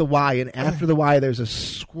ends with a Y, and after the Y, there's a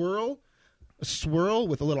swirl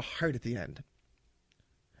with a little heart at the end.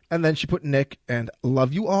 And then she put Nick and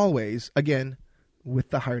love you always, again,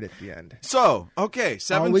 with the heart at the end. So, okay.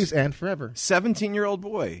 Always and forever. 17-year-old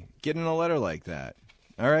boy getting a letter like that.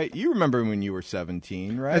 All right. You remember when you were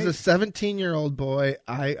 17, right? As a 17-year-old boy,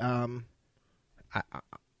 I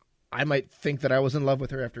might think that I was in love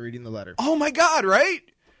with her after reading the letter. Oh, my God, right?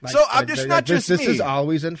 So I'm just not just this me. This is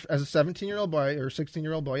always as a 17-year-old boy or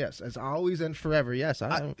 16-year-old boy. Yes, as always and forever. Yes,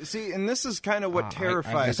 see, and this is kind of what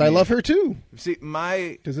terrifies me. I love her too. See,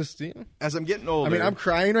 as I'm getting older. I mean, I'm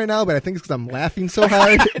crying right now, but I think it's because I'm laughing so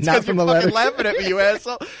hard. It's not from the letter. Laughing at me, you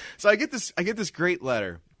asshole. So I get this great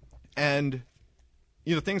letter, and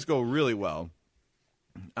things go really well.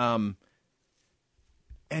 And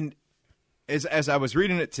as I was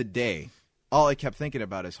reading it today, all I kept thinking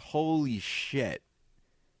about is, holy shit.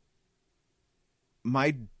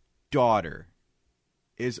 My daughter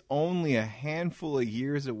is only a handful of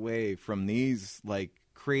years away from these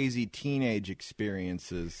crazy teenage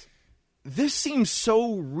experiences. This seems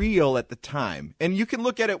so real at the time. And you can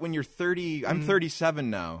look at it when you're 30. I'm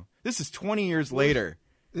 37 now. This is 20 years later.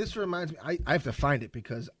 This reminds me. I have to find it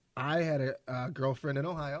because I had a girlfriend in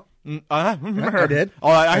Ohio. I did.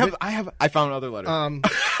 Oh, I found other letters.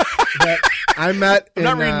 that I met. I'm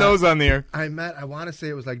not reading those on the air. I want to say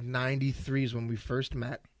it was like 93 is when we first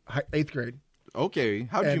met, 8th grade. Okay.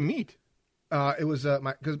 How did you meet? It was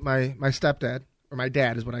my stepdad, or my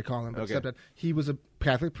dad is what I call him, but stepdad, he was a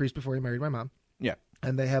Catholic priest before he married my mom. Yeah.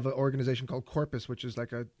 And they have an organization called Corpus, which is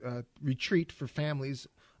like a retreat for families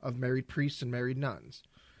of married priests and married nuns.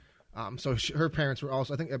 So her parents were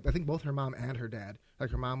also, I think both her mom and her dad, like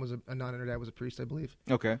her mom was a nun and her dad was a priest, I believe.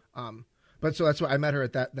 Okay. But so that's why I met her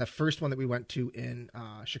at that first one that we went to in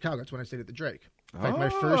Chicago. That's when I stayed at the Drake. Like my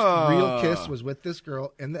first real kiss was with this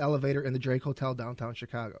girl in the elevator in the Drake Hotel downtown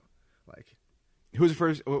Chicago. Like, who was the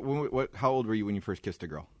first? How old were you when you first kissed a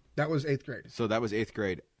girl? That was 8th grade. So that was 8th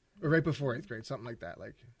grade. Or right before 8th grade, something like that.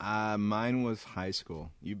 Like, mine was high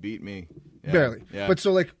school. You beat me. Yeah. Barely. Yeah. But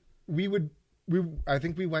so like I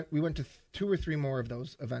think we went to 2 or 3 more of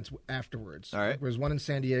those events afterwards. All right. There was one in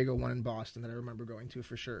San Diego, one in Boston that I remember going to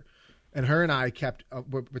for sure. And her and I kept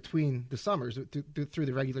between the summers through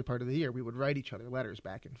the regular part of the year, we would write each other letters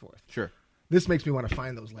back and forth. Sure. This makes me want to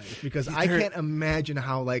find those letters because I can't imagine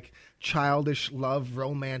how like childish, love,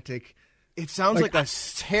 romantic. It sounds like a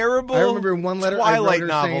terrible. I remember in one letter Twilight I wrote her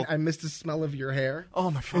novel. saying, "I miss the smell of your hair."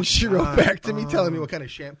 Oh my fucking And she wrote back to me telling me what kind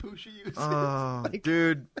of shampoo she uses. Like,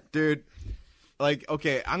 dude. Like,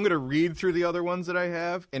 okay, I'm gonna read through the other ones that I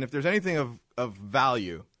have, and if there's anything of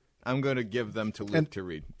value, I'm gonna give them to Luke to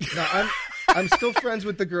read. No, I'm still friends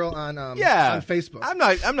with the girl on Facebook.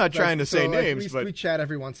 I'm not trying to say names, but we chat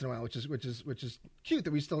every once in a while, which is cute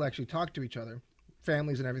that we still actually talk to each other,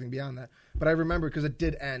 families and everything beyond that. But I remember because it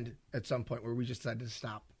did end at some point where we just decided to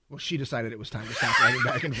stop. Well, she decided it was time to stop writing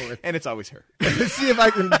back and forth. And it's always her. Let's see if I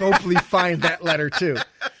can hopefully find that letter too.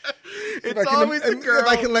 It's always the girl. If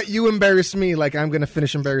I can let you embarrass me, like I'm going to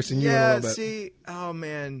finish embarrassing you in a little bit. See, oh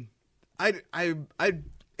man, I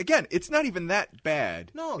again, it's not even that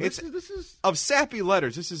bad. No, this is of sappy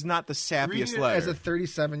letters. This is not the sappiest letter. As a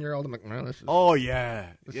 37-year-old, I'm like, well, this is. Oh yeah,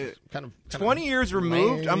 Is kind of 20 years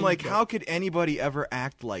removed. I'm like, but how could anybody ever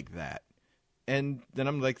act like that? And then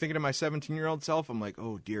I'm like thinking to my 17-year-old self, I'm like,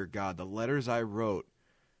 oh dear God, the letters I wrote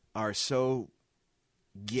are so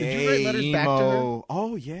gay. Did you write letters back to her?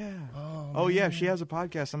 Oh yeah. Oh yeah. She has a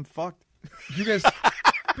podcast. I'm fucked. You guys,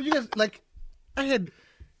 like, I had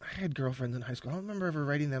girlfriends in high school. I don't remember ever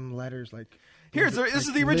writing them letters. Like, this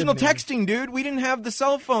is the original texting, dude. We didn't have the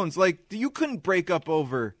cell phones. Like, you couldn't break up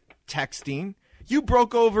over texting. You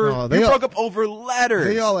broke up over letters.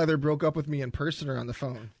 They all either broke up with me in person or on the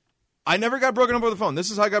phone. I never got broken up over the phone. This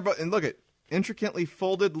is how I got and look at intricately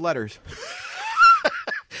folded letters.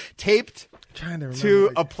 Taped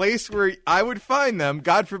to a place where I would find them.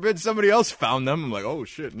 God forbid somebody else found them. I'm like, oh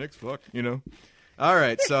shit, Nick's fucked, you know. All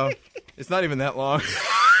right, so it's not even that long.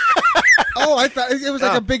 Oh, I thought it was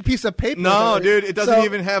like a big piece of paper. No, dude, it doesn't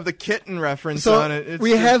even have the kitten reference on it.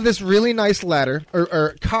 We have this really nice letter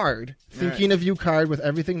or card, thinking of you card with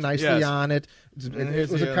everything nicely on it. It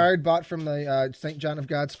was a card bought from the St. John of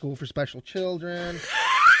God School for Special Children.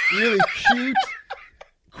 Really cute.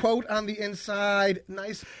 Quote on the inside.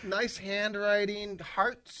 Nice handwriting.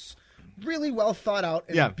 Hearts. Really well thought out.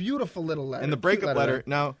 And beautiful little letter. And the breakup letter.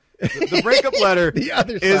 Now, the breakup letter the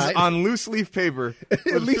other is side. On loose leaf paper.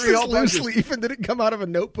 At least it's loose leaf and didn't come out of a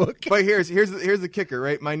notebook. But here's the kicker,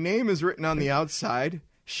 right? My name is written on the outside.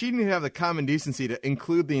 She didn't have the common decency to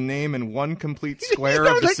include the name in one complete square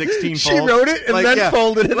of the 16 folds. She wrote it and then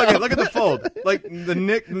folded it up. Look at the fold. Like the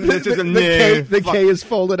Nick. The K is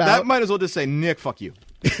folded out. That might as well just say, Nick, fuck you.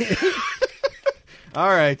 All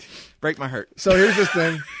right. Break my heart. So here's this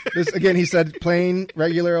thing. This again, he said plain,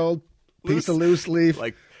 regular old piece of loose leaf.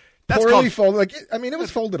 Like, that's poorly folded. Like, I mean, it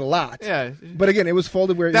was folded a lot. Yeah. But again, it was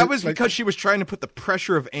folded where... That was because she was trying to put the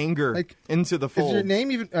pressure of anger into the fold. Is your name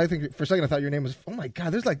even... I think for a second I thought your name was... Oh my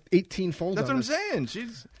God, there's like 18 folds. That's what I'm saying.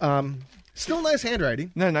 She's... Still nice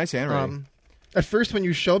handwriting. No, nice handwriting. At first when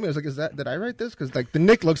you showed me, I was like, did I write this? Because like the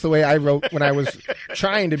Nick looks the way I wrote when I was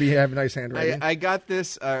trying to have nice handwriting. I got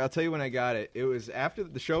this... I'll tell you when I got it. It was after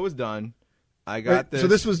the show was done. I got this... So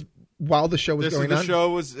this was while the show was going on? The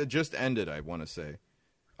show was just ended, I want to say.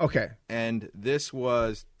 Okay. And this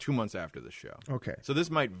was 2 months after the show. Okay. So this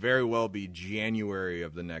might very well be January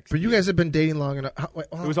of the next But you guys have been dating long enough.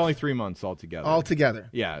 It was only 3 months altogether. Altogether.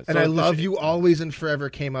 Yeah. And I love you always and forever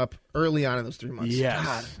came up early on in those 3 months. Yes.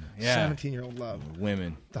 God, yeah. 17-year-old love.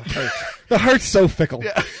 Women. The heart. The heart's so fickle.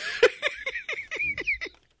 Yeah.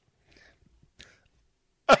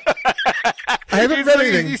 I haven't read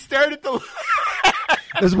anything. You started the...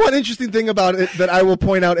 There's one interesting thing about it that I will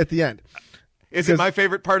point out at the end. Is it my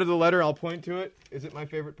favorite part of the letter? I'll point to it. Is it my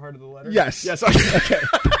favorite part of the letter? Yes. Yes. Okay.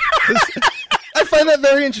 I find that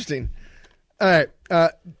very interesting. All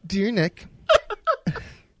right. Dear Nick,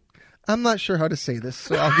 I'm not sure how to say this,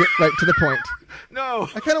 so I'll get right to the point. No.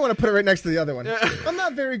 I kind of want to put it right next to the other one. I'm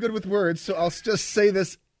not very good with words, so I'll just say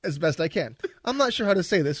this as best I can. I'm not sure how to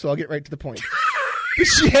say this, so I'll get right to the point. Does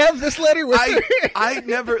she have this letter with her? I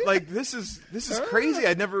never, like, this is crazy.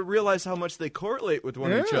 I never realized how much they correlate with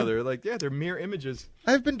one each other. Like, yeah, they're mirror images.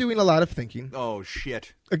 I've been doing a lot of thinking. Oh,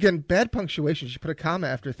 shit. Again, bad punctuation. She put a comma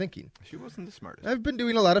after thinking. She wasn't the smartest. I've been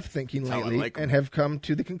doing a lot of thinking That's lately and have come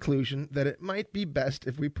to the conclusion that it might be best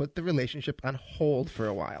if we put the relationship on hold for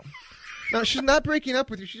a while. Now, she's not breaking up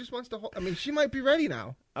with you. She just wants to hold. I mean, she might be ready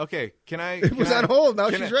now. Okay, It was on hold. Now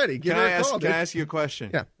she's ready. Give her a call. Can I ask you a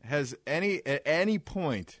question? Yeah. Has at any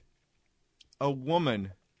point a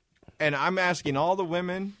woman, and I'm asking all the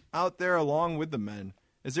women out there along with the men,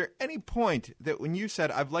 is there any point that when you said,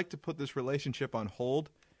 I'd like to put this relationship on hold,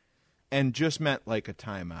 and just meant like a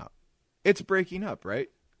timeout? It's breaking up, right?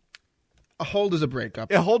 A hold is a breakup.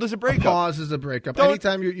 A hold is a breakup. A pause is a breakup.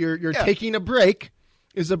 Anytime you're taking a break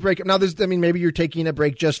is a breakup. Now, maybe you're taking a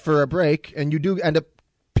break just for a break, and you do end up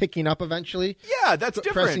picking up eventually. Yeah, that's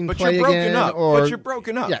different. Pressing But play you're broken again, up. or- But you're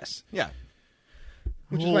broken up. Yes. Yeah.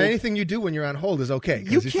 Which is why anything you do when you're on hold is okay.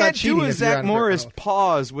 'cause You it's not can't cheating do a if you're Zach on Morris hold.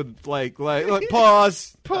 pause with like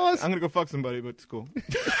pause. Pause. I'm gonna go fuck somebody, but it's cool.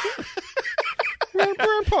 We're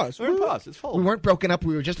on pause. We're on pause. It's full. We weren't broken up.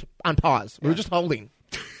 We were just on pause. We were just holding.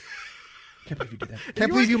 Can't believe you did that.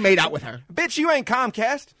 Can't believe you made out with her. Bitch, you ain't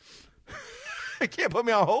Comcast. You can't put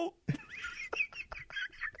me on hold.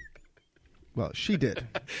 Well, she did.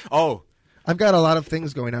 Oh. I've got a lot of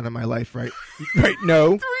things going on in my life right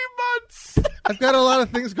no. 3 months. I've got a lot of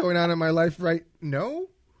things going on in my life right no.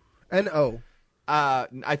 And oh.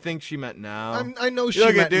 I think she meant now. I know she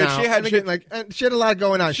Look meant at dude. now. She had And shit. again, she had a lot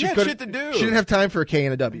going on. She had shit to do. She didn't have time for a K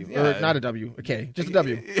and a W. Yeah. Or not a W, a K. Just a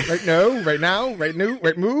W. Right no, right now, right new,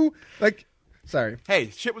 right moo. Like, sorry. Hey,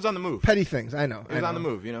 shit was on the move. Petty things, I know. It was on the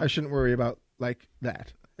move, you know. I shouldn't worry about, like,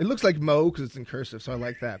 that. It looks like Mo because it's in cursive, so I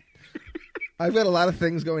like that. I've got a lot of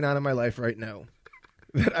things going on in my life right now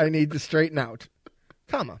that I need to straighten out.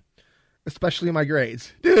 Comma. Especially my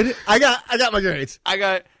grades. Dude, I got my grades.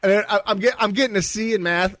 And I'm getting a C in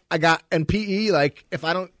math. And PE, like, if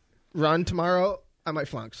I don't run tomorrow, I might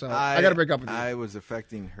flunk. So I got to break up with you. I was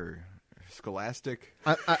affecting her scholastic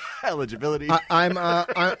eligibility. I'm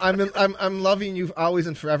loving you always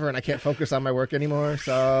and forever, and I can't focus on my work anymore.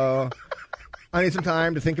 So I need some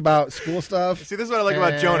time to think about school stuff. See, this is what I like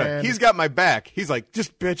about Jonah. He's got my back. He's like,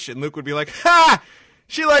 just bitch. And Luke would be like, ha!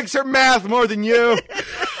 She likes her math more than you.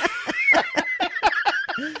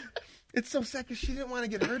 It's so sad because she didn't want to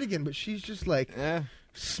get hurt again, but she's just like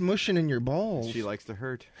smushing in your balls. She likes to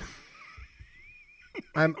hurt.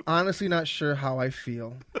 I'm honestly not sure how I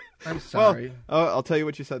feel. I'm sorry. Well, I'll tell you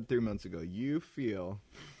what you said 3 months ago. You feel...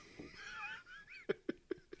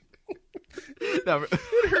 No,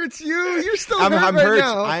 it hurts you. You're still I'm hurt hurt.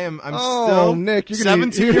 now. I'm oh, still... Nick, you're gonna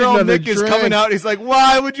 17-year-old Nick is coming out. He's like,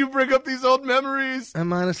 why would you bring up these old memories?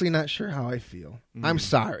 I'm honestly not sure how I feel. I'm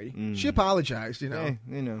sorry. She apologized, you know. Hey,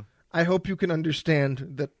 you know. I hope you can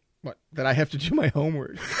understand that I have to do my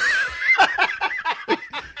homework.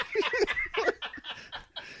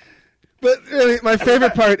 But really, my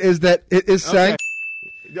favorite part is that it is saying...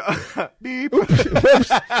 Beep.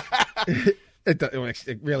 Oops.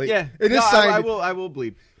 It really... Yeah. It is signed... I will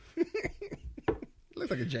bleep.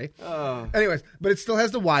 Looks like a J. Oh. Anyways, but it still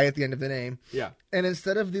has the Y at the end of the name. Yeah. And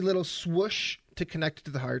instead of the little swoosh to connect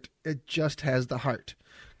to the heart, it just has the heart.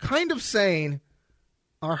 Kind of saying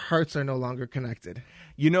our hearts are no longer connected.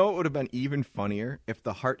 You know what would have been even funnier if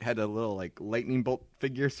the heart had a little like lightning bolt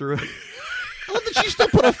figure through it? I love that she still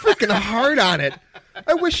put a freaking heart on it.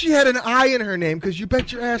 I wish she had an I in her name, because you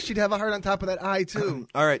bet your ass she'd have a heart on top of that I, too.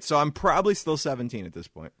 All right, so I'm probably still 17 at this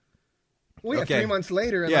point. Well, yeah, 3 months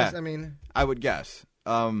later, unless, I mean... I would guess.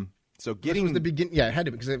 So getting... Was the begin- yeah, it had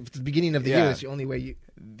to be, because if it's the beginning of the year, that's the only way you...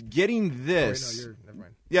 Getting this... Oh, wait, no, never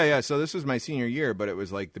mind. Yeah, so this was my senior year, but it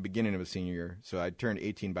was like the beginning of a senior year. So I turned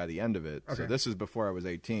 18 by the end of it. Okay. So this is before I was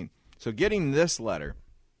 18. So getting this letter...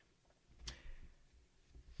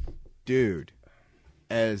 Dude,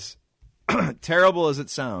 as terrible as it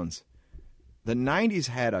sounds, the 90s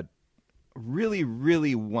had a really,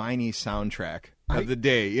 really whiny soundtrack of the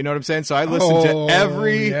day. You know what I'm saying? So I listened to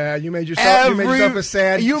every... Yeah, you made yourself a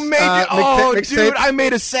sad... You made it... dude, I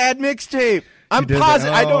made a sad mixtape. I'm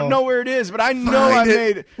positive. I don't know where it is, but I know I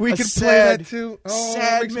made we a could sad, play that too. Oh,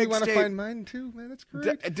 sad makes me want to mixtape. find mine too, man. That's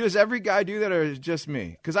great. Does every guy do that, or is it just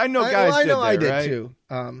me? Because I know guys I know did that, I did right? too.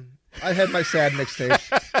 I had my sad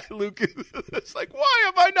mixtapes. Luke is like, why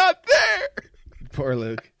am I not there? Poor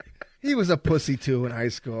Luke. He was a pussy too in high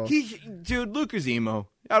school. Dude, Luke is emo.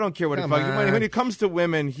 I don't care what it fucking. When it comes to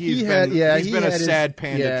women, he's been a sad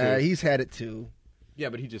panda Yeah, too. he's had it too. Yeah,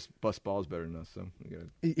 but he just busts balls better than us. So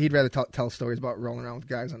he'd rather tell stories about rolling around with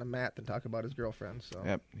guys on a mat than talk about his girlfriend. So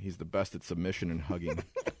yep, he's the best at submission and hugging.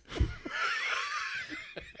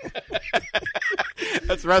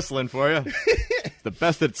 That's wrestling for you. The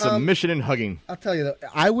best at submission and hugging. I'll tell you though,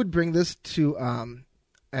 I would bring this to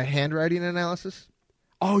a handwriting analysis.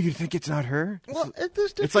 Oh, you think it's not her? Well,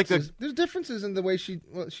 there's differences. It's like there's differences in the way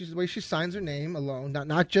the way she signs her name alone,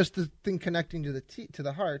 not just the thing connecting to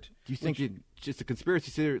the heart. Do you think it's just a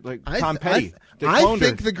conspiracy theory like Tom Petty? I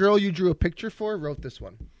think the girl you drew a picture for wrote this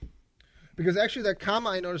one. Because actually that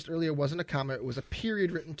comma I noticed earlier wasn't a comma, it was a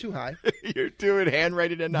period written too high. You're doing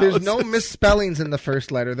handwriting analysis. There's no misspellings in the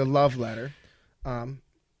first letter, the love letter.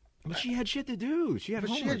 But she had shit to do. She had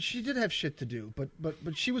homework. She did have shit to do, but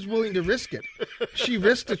she was willing to risk it. She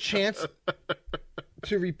risked a chance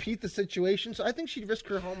to repeat the situation, so I think she'd risk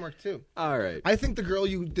her homework too. All right. I think the girl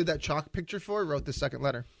you did that chalk picture for wrote the second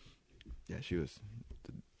letter. Yeah, she was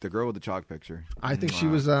the girl with the chalk picture. I think she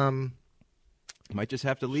was. Might just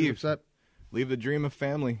have to leave. Upset. Leave the dream of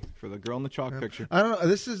family for the girl in the chalk picture. I don't know.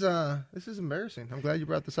 This is embarrassing. I'm glad you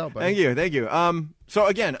brought this out, buddy. Thank you. So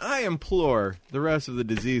again, I implore the rest of the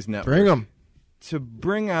Disease Network Bring them to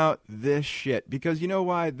bring out this shit because you know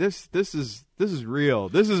why? This is real.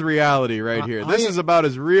 This is reality right here. This is about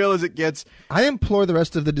as real as it gets. I implore the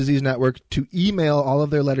rest of the Disease Network to email all of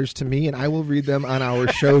their letters to me, and I will read them on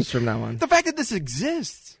our shows from now on. The fact that this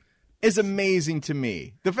exists is amazing to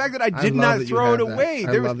me. The fact that I did not throw it away.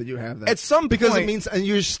 I love that you have that. At some point, because it means and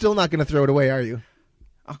you're still not going to throw it away, are you?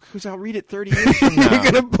 Because I'll read it 30 years from now.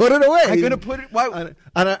 You're going to put it away. I'm going to put it. Why? On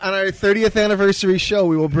our 30th anniversary show,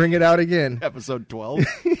 we will bring it out again. Episode 12.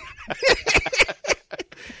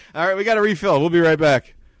 All right, we got to refill. We'll be right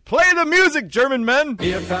back. Play the music, German men.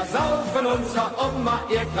 Wir versaufen unser Oma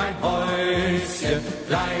ihr Kleinhäuschen,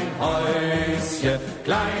 Kleinhäuschen,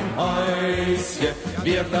 Kleinhäuschen.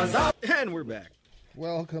 Wir versaufen. And we're back.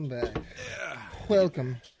 Welcome back. Yeah.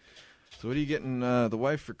 Welcome. So what are you getting the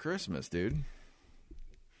wife for Christmas, dude?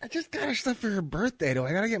 I just got her stuff for her birthday. Do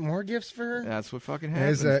I got to get more gifts for her? That's what fucking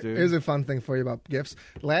happens, dude. Here's a fun thing for you about gifts.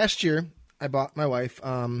 Last year, I bought my wife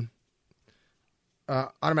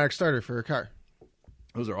automatic starter for her car.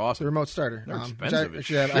 Those are awesome. The remote starter. They're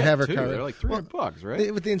expensive. I have her too. covered. They're like $300,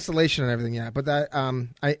 right? With the installation and everything, yeah. But that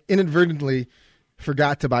I inadvertently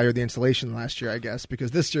forgot to buy her the installation last year, I guess,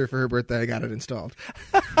 because this year for her birthday I got it installed.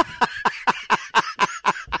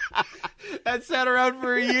 That sat around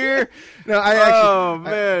for a year. No, I actually. Oh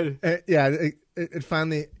man. It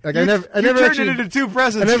finally like I never turned actually, it into two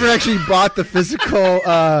presents. I never actually bought the physical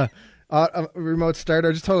remote starter.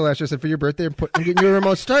 I just told her last year, I said, for your birthday, I'm getting you a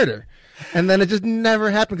remote starter. And then it just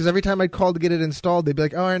never happened because every time I'd call to get it installed, they'd be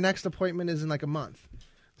like, oh, our next appointment is in like a month. I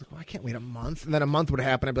was like, well, I can't wait a month. And then a month would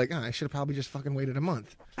happen. I'd be like, oh, I should have probably just fucking waited a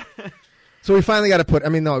month. So we finally got to put,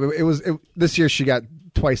 this year she got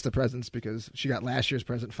twice the presents because she got last year's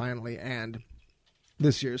present finally and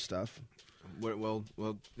this year's stuff. Well,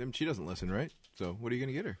 she doesn't listen, right? So what are you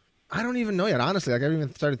going to get her? I don't even know yet, honestly. Like I haven't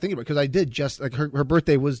even started thinking about it because I did just like her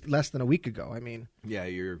birthday was less than a week ago. I mean, yeah,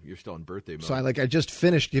 you're still in birthday mode. So I just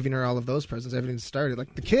finished giving her all of those presents. Everything started.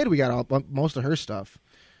 Like the kid, we got most of her stuff.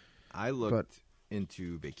 I looked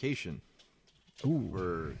into vacation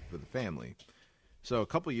for the family. So a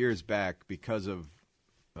couple years back, because of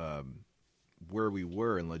where we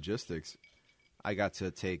were in logistics, I got to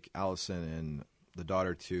take Allison and the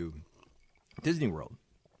daughter to Disney World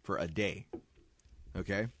for a day.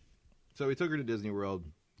 Okay. So we took her to Disney World,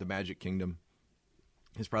 the Magic Kingdom.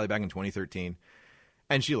 It's probably back in 2013.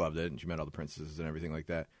 And she loved it, and she met all the princesses and everything like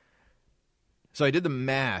that. So I did the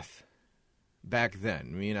math back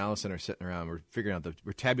then. Me and Allison are sitting around. We're figuring out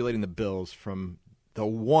we're tabulating the bills from the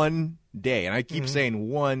one day. And I keep saying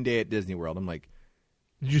one day at Disney World. I'm like,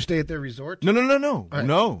 did you stay at their resort? No. Right.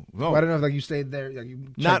 No. Well, I don't know if you stayed there. You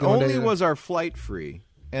Not only was our flight free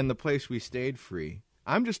and the place we stayed free,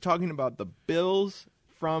 I'm just talking about the bills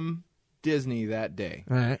from Disney that day.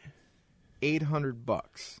 All right.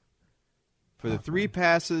 $800 for the 3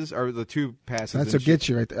 passes or the 2 passes. That's what gets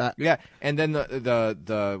you right there. Yeah, and then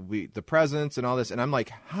the presents and all this, and I'm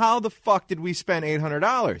like, how the fuck did we spend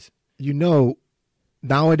 $800? You know,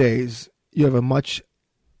 nowadays you have a much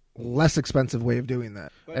less expensive way of doing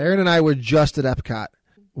that. Aaron and I were just at Epcot.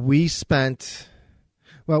 We spent.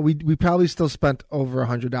 Well, we probably still spent over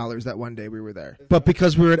 $100 that one day we were there. But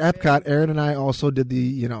because we were at Epcot, Aaron and I also did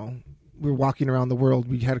we were walking around the world.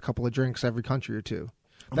 We had a couple of drinks every country or two.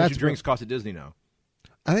 How much drinks cost at Disney now?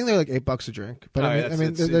 I think they're like $8 a drink. But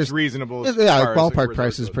it's reasonable. Yeah, like ballpark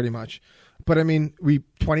prices pretty much. But I mean,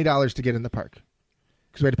 $20 to get in the park.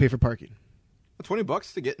 because we had to pay for parking.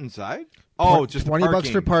 $20 to get inside? Oh, just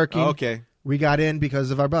 $20 for parking. Oh, okay. We got in because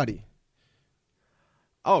of our buddy.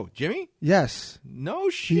 Oh, Jimmy? Yes. No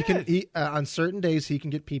shit. On certain days he can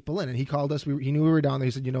get people in, and he called us. He knew we were down there.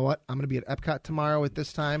 He said, "You know what? I'm going to be at Epcot tomorrow at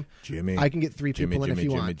this time. Jimmy, I can get 3 people in if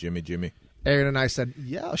you want." Jimmy. Aaron and I said,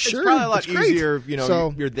 "Yeah, sure." It's probably a lot great. easier,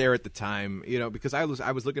 you're there at the time, because I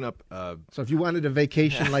was looking up. So if you wanted a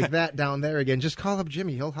vacation like that down there again, just call up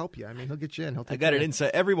Jimmy. He'll help you. I mean, he'll get you in. I got it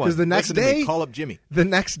inside. Everyone, because the next day, call up Jimmy. The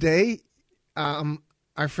next day,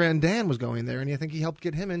 our friend Dan was going there, and I think he helped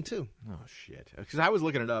get him in too. Oh shit! Because I was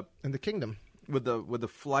looking it up in the Kingdom with the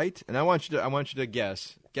flight, and I want you to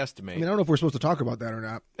guesstimate. I mean, I don't know if we're supposed to talk about that or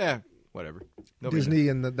not. Yeah, whatever. Disney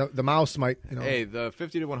and the mouse might. Hey, the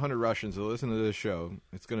 50 to 100 Russians who listen to this show,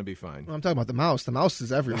 it's going to be fine. Well, I'm talking about the mouse. The mouse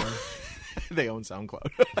is everywhere. They own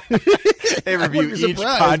SoundCloud. They review each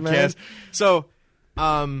podcast. Man. So,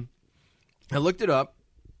 I looked it up.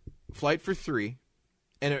 Flight for 3.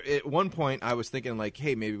 And at one point, I was thinking, like,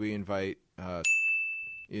 hey, maybe we invite, have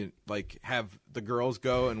the girls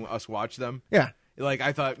go and us watch them. Yeah. Like,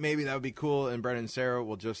 I thought maybe that would be cool, and Brett and Sarah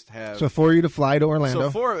will just have... So for you to fly to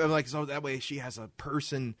Orlando. So that way she has a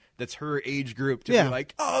person that's her age group to be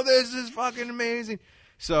like, oh, this is fucking amazing.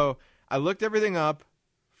 So I looked everything up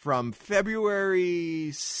from February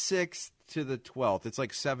 6th to the 12th. It's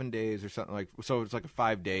like 7 days or something so it's like a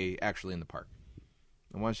 5-day actually in the park.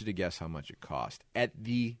 I want you to guess how much it cost at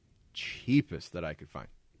the cheapest that I could find.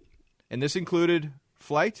 And this included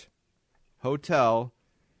flight, hotel,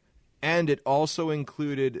 and it also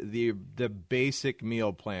included the basic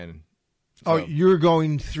meal plan. So, you're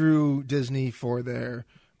going through Disney for their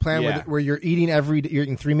plan where you're eating you're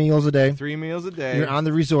eating 3 meals a day. 3 meals a day. You're on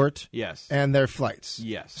the resort. Yes. And their flights.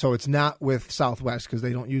 Yes. So it's not with Southwest because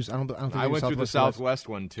they don't use. I don't think I went through the Southwest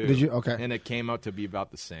one too. Did you? Okay. And it came out to be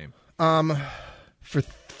about the same. For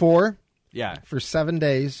 4. Yeah. For 7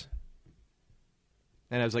 days.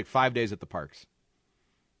 And it was like 5 days at the parks.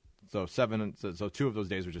 So 7. So 2 of those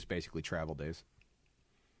days were just basically travel days.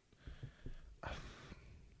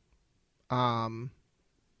 I'd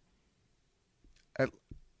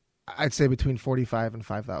say between 45 and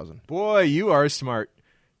 5,000. Boy, you are smart.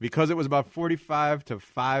 Because it was about 45 to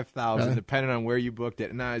 5,000, depending on where you booked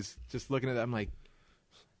it. And I was just looking at that. I'm like,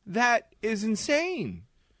 that is insane.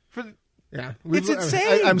 It's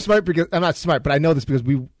insane. I'm smart because I'm not smart, but I know this because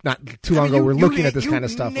we not too long ago we're looking at this kind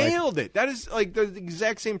of stuff. Nailed it. That is like the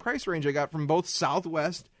exact same price range I got from both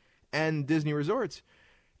Southwest and Disney Resorts.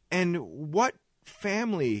 And what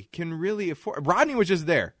family can really afford? Rodney was just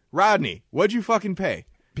there. Rodney, what'd you fucking pay?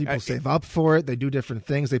 People save up for it. They do different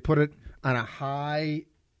things. They put it on a high,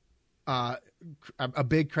 a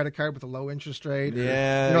big credit card with a low interest rate.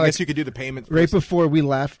 Yeah, I guess you could do the payments. Right before we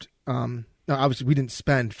left, no, obviously we didn't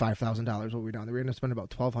spend $5,000 what we were down there. We were going to spend about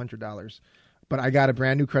 $1,200. But I got a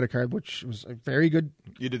brand new credit card, which was a very good.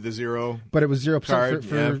 You did the 0, but it was 0%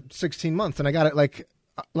 for 16 months, and I got it like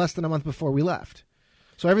less than a month before we left.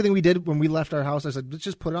 So everything we did when we left our house, I said, let's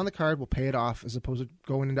just put it on the card. We'll pay it off as opposed to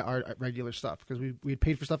going into our regular stuff because we had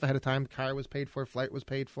paid for stuff ahead of time. The car was paid for, flight was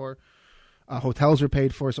paid for, hotels were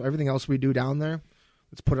paid for. So everything else we do down there,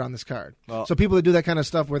 let's put it on this card. Well, so people that do that kind of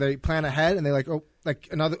stuff where they plan ahead and they a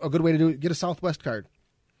good way to do it, get a Southwest card.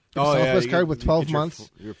 Get a Southwest card with 12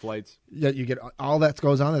 months. Your flights. Yeah, you get all that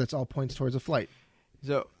goes on there. That's all points towards a flight.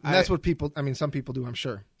 So that's what some people do, I'm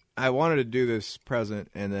sure. I wanted to do this present,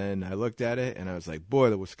 and then I looked at it, and I was like, boy,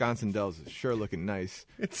 the Wisconsin Dells is sure looking nice.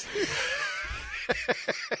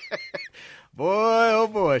 Boy, oh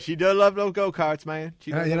boy, she does love those go-karts, man. It's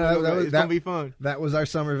going to be fun. That was our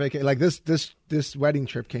summer vacation. Like this wedding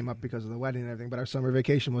trip came up because of the wedding and everything, but our summer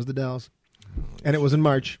vacation was the Dells. And it was in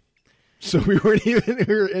March. So we were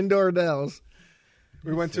indoor Dells.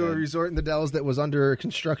 We went to a resort in the Dells that was under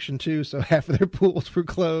construction too, so half of their pools were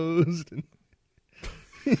closed.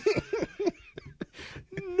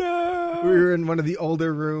 No. We were in one of the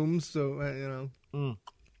older rooms, so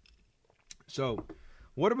So,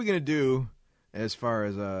 what are we going to do as far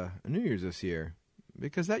as New Year's this year?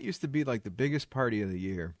 Because that used to be like the biggest party of the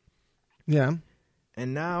year. Yeah.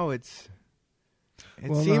 And now it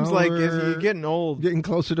seems like as you're getting old. Getting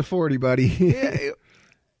closer to 40, buddy. Yeah.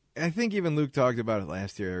 I think even Luke talked about it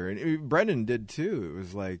last year, and Brendan did too. It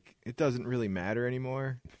was like, it doesn't really matter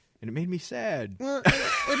anymore. And it made me sad. Well,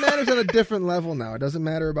 it matters on a different level now. It doesn't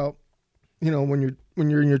matter about, when you're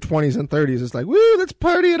in your 20s and 30s. It's like, woo, let's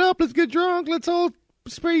party it up. Let's get drunk. Let's all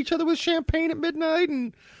spray each other with champagne at midnight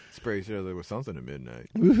and spray each other with something at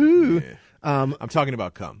midnight. Woohoo! Yeah. I'm talking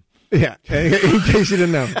about cum. Yeah, in case you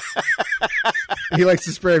didn't know, he likes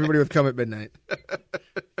to spray everybody with cum at midnight.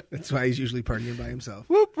 That's why he's usually partying by himself.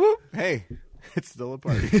 Whoop whoop. Hey. It's still a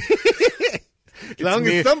party. As long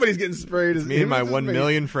as somebody's getting sprayed. It's me and my 1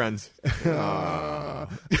 million friends. But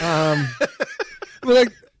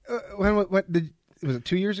like, when did was it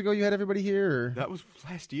 2 years ago? You had everybody here, or That was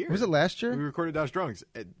last year. was it last year? We recorded Dash Drunks.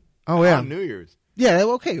 On New Year's. Yeah,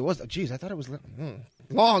 okay, it was. Jeez, I thought it was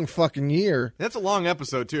long fucking year. That's a long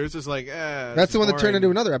episode too. It's just like That's the one that turned into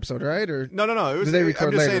another episode, right? Or no. It was. Did they record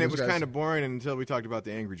I'm just later, saying it those was guys? kind of boring until we talked about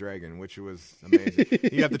the Angry Dragon, which was amazing.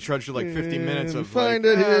 You have to trudge through like 15 minutes of find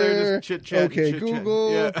like, it here. just chit chat. Okay,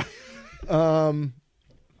 Google. Yeah.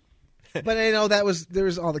 But I know there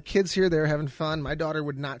was all the kids here. They were having fun. My daughter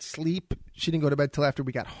would not sleep. She didn't go to bed till after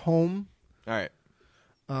we got home. All right.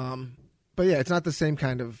 But yeah, it's not the same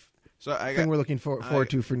kind of thing we're looking forward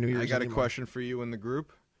to for New Year's. I got anymore. a question for you in the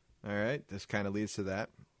group. All right. This kind of leads to that.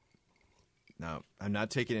 Now, I'm not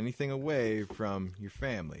taking anything away from your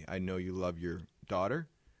family. I know you love your daughter,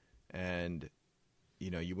 and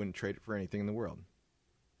you wouldn't trade it for anything in the world.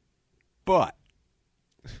 But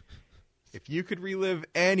if you could relive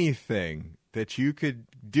anything that you could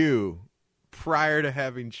do prior to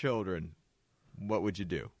having children, what would you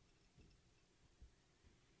do?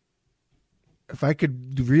 If I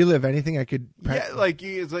could relive anything, I could.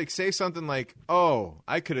 It's like say something like, "Oh,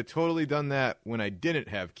 I could have totally done that when I didn't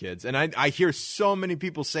have kids." And I hear so many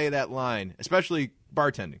people say that line, especially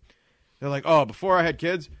bartending. They're like, "Oh, before I had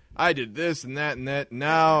kids, I did this and that and that.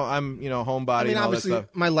 Now I'm, homebody." I mean, and all obviously, that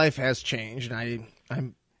stuff. my life has changed, and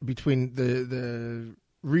I'm between the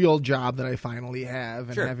real job that I finally have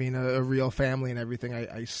and Sure. having a real family and everything.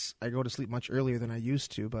 I go to sleep much earlier than I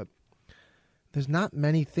used to, but there's not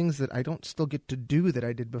many things that I don't still get to do that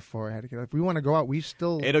I did before I had to get. If we want to go out,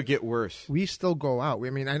 It'll get worse. We still go out.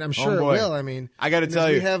 I'm sure it boy. will. I mean, I got to tell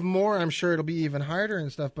if you, we have more, I'm sure it'll be even harder and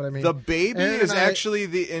stuff. But I mean, the baby Aaron is and I- actually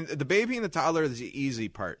the baby and the toddler is the easy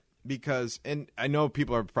part because, and I know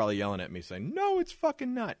people are probably yelling at me saying, "No, it's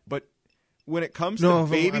fucking not." But when it comes to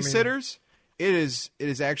babysitters, it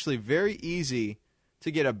is actually very easy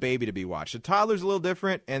to get a baby to be watched. The toddler's a little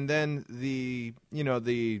different, and then the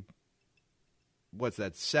what's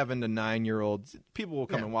that 7 to 9 year olds, people will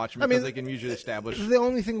come and watch them because they can usually establish. The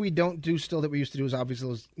only thing we don't do still that we used to do is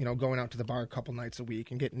obviously going out to the bar a couple nights a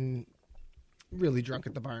week and getting really drunk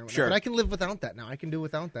at the bar. And whatnot. Sure. But I can live without that now. I can do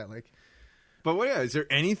without that. But is there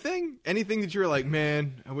anything that you're like,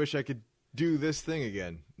 man, I wish I could do this thing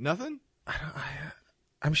again? Nothing?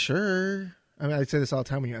 I'm sure. I mean, I say this all the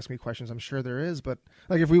time when you ask me questions. I'm sure there is, but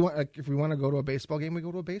if we want to go to a baseball game, we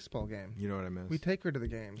go to a baseball game. You know what I miss? We take her to the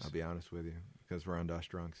games. I'll be honest with you, because we're on Dash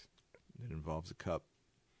Drunks. It involves a cup.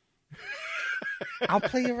 I'll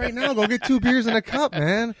play you right now. Go get 2 beers in a cup,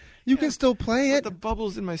 man. You can still play it. The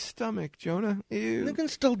bubbles in my stomach, Jonah. Ew. You can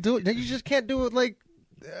still do it. You just can't do it like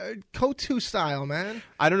Kotu style, man.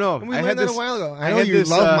 I don't know. And we learned that a while ago. I know had you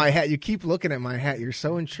this, love my hat. You keep looking at my hat. You're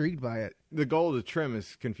so intrigued by it. The gold trim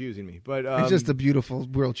is confusing me, but It's just a beautiful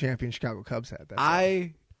world champion Chicago Cubs hat. That's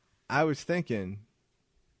I was thinking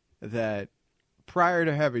that prior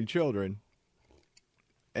to having children,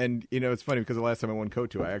 and it's funny because the last time I won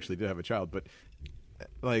Kotu, I actually did have a child, but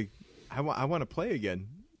I want to play again.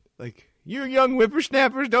 You young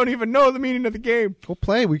whippersnappers don't even know the meaning of the game. We'll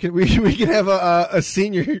play. We can have a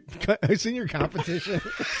senior competition.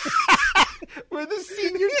 We're the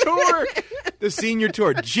senior tour. The senior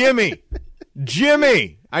tour. Jimmy,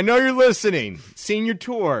 I know you're listening. Senior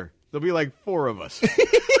tour. There'll be like 4 of us.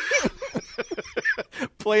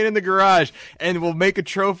 Playing in the garage, and we'll make a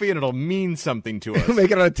trophy, and it'll mean something to us. We'll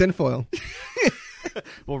make it out of tinfoil.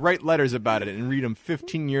 We'll write letters about it and read them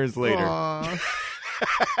 15 years later.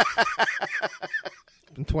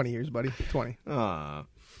 It's been 20 years, buddy. 20. Yeah,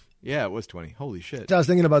 it was 20. Holy shit. I was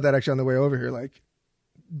thinking about that actually on the way over here,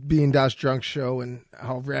 being Das Drunk show and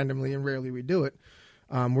how randomly and rarely we do it.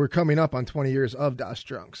 We're coming up on 20 years of Das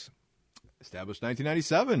Drunks. Established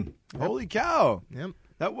 1997. Yep. Holy cow. Yep.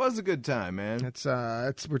 That was a good time, man.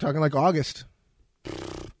 We're talking August.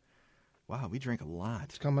 Wow, we drank a lot.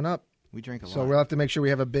 It's coming up. We drank a lot. So we'll have to make sure we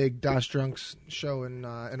have a big Das Drunks show in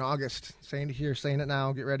August. Saying it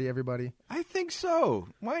now. Get ready, everybody. I think so.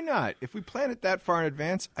 Why not? If we plan it that far in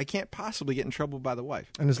advance, I can't possibly get in trouble by the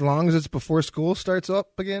wife. And as long as it's before school starts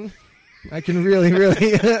up again, I can really,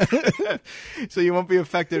 really. So you won't be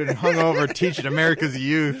affected and hungover teaching America's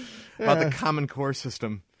youth about the Common Core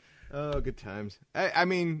system. Oh, good times.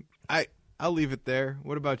 I'll leave it there.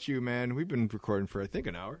 What about you, man? We've been recording for, I think,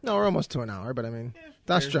 an hour. No, we're almost to an hour, but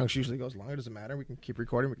Das Drunks usually goes longer. It doesn't matter. We can keep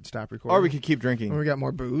recording. We can stop recording. Or we can keep drinking. When we got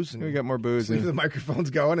more booze. We got more booze. Leave the microphones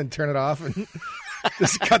going and turn it off and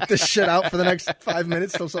just cut this shit out for the next 5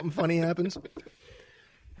 minutes till something funny happens.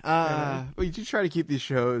 Well, you do try to keep these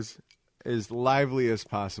shows as lively as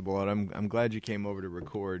possible, and I'm glad you came over to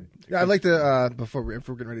record. Yeah, I'd like to if we're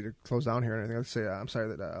getting ready to close down here and anything, I'd say I'm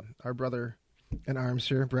sorry that our brother in arms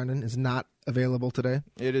here, Brendan, is not available today.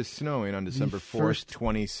 It is snowing on December 4th,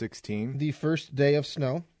 2016. The first day of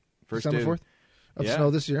snow. December 4th of Yeah.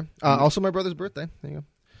 snoe this year. Also, my brother's birthday. There you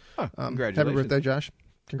go. Congratulations. Happy birthday, Josh.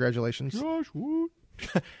 Congratulations. Josh, what?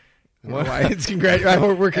 Why it's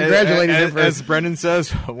we're congratulating him for as Brendan says,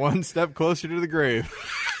 one step closer to the grave.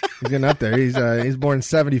 He's getting up there. He's born in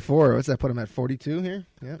 74. What's that put him at? 42 here?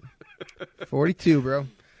 Yeah. 42, bro.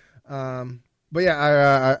 But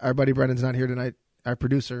yeah, our buddy Brendan's not here tonight. Our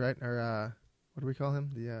producer, right? Our what do we call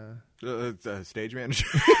him? The stage manager.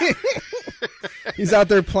 He's out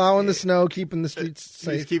there plowing the snow, keeping the streets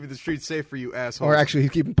safe. He's keeping the streets safe for you assholes. Or actually,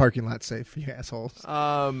 he's keeping parking lots safe for you assholes.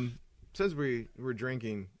 Since we're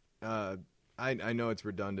drinking, I know it's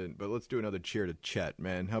redundant, but let's do another cheer to Chet,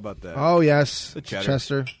 man. How about that? Oh, yes. The cheddar.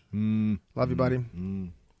 Chester. Love you, buddy.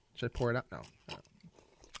 Should I pour it out? No.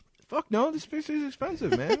 Fuck no, this place is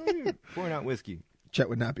expensive, man. Why are you pouring out whiskey? Chet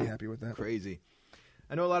would not be happy with that. Crazy.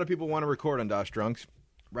 I know a lot of people want to record on Dosh Drunks.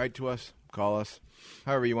 Write to us, call us,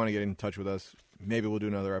 however you want to get in touch with us. Maybe we'll do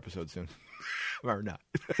another episode soon. Or not.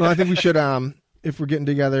 Well, I think we should, if we're getting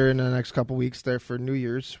together in the next couple weeks there for New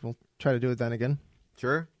Year's, we'll try to do it then again.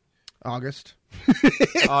 Sure. August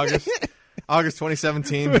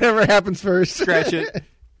 2017. Whatever happens first. Scratch it.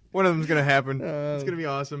 One of them's going to happen. It's going to be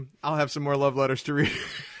awesome. I'll have some more love letters to read.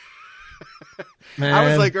 Man.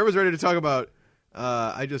 I was ready to talk about,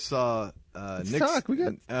 I just saw Let's Nick's, talk. We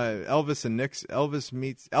got Elvis and Nick's. Elvis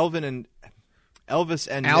meets Elvin and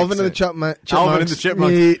Nixon. Alvin and the Chipmunks. Alvin and the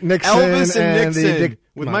Chipmunks. meet Nixon Elvis and the Nixon Dick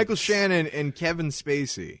with Monks. Michael Shannon and Kevin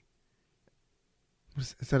Spacey.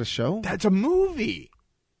 Is that a show? That's a movie.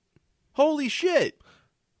 Holy shit.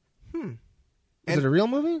 Is it a real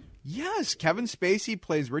movie? Yes, Kevin Spacey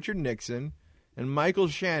plays Richard Nixon, and Michael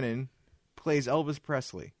Shannon plays Elvis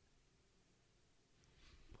Presley.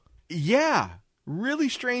 Yeah, really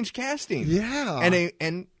strange casting. Yeah.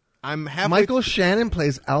 And I'm halfway. Michael Shannon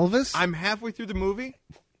plays Elvis? I'm halfway through the movie.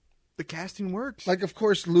 The casting works. Like, of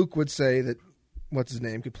course, Luke would say that what's his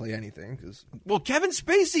name could play anything. Well, Kevin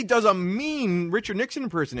Spacey does a mean Richard Nixon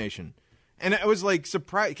impersonation. And I was like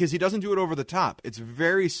surprised because he doesn't do it over the top. It's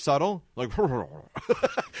very subtle, like,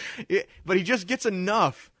 but he just gets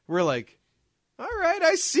enough. We're like, all right,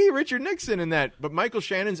 I see Richard Nixon in that. But Michael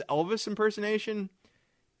Shannon's Elvis impersonation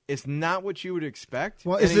is not what you would expect.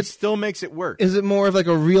 Well, and is it it still makes it work? Is it more of like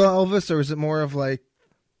a real Elvis, or is it more of like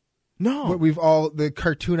No, what we've all the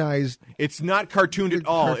cartoonized? It's not cartooned at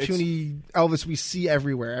all. Cartoony Elvis we see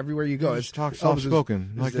everywhere. Everywhere you go, Just talk Elvis soft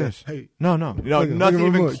spoken like this. Hey, No, nothing look at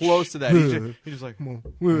even much. close to that. He's just like,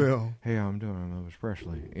 well, hey, I'm doing Elvis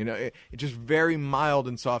Presley. You know, it's just very mild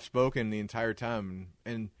and soft spoken the entire time.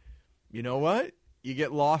 And you know what? You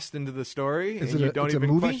get lost into the story, Is and it you a- don't it's a even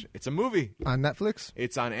movie? question. It's a movie. on Netflix,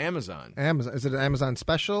 It's on Amazon. Amazon. Is it an Amazon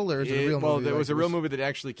special, or is it a real movie? Well, there like was a it real movie that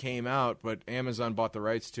actually came out, but Amazon bought the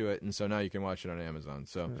rights to it, and so now you can watch it on Amazon.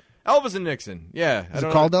 So Elvis and Nixon, yeah. Is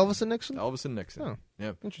it called Elvis and Nixon? Elvis and Nixon? Oh.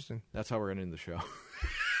 Yep. Interesting. That's how we're going to end the show.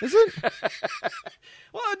 Is it?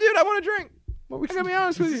 Well, dude, I want to drink. Well, we I gotta be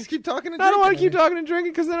honest with you. Just keep talking. And I don't want to drinking. keep talking and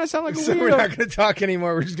drinking because then I sound like a So weirdo. we're not going to talk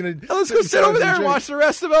anymore. We're just going to. Let's go sit over there and watch the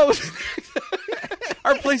rest of Elvis.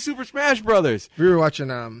 Or play Super Smash Brothers. We were watching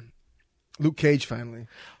Luke Cage finally.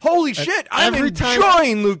 Holy shit! I'm every enjoying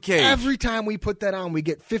time- Luke Cage. Every time we put that on, we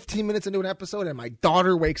get 15 minutes into an episode, and my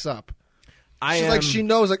daughter wakes up. She's like, she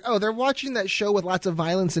knows, like, oh, they're watching that show with lots of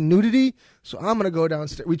violence and nudity, so I'm going to go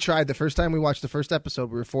downstairs. We tried the first time we watched the first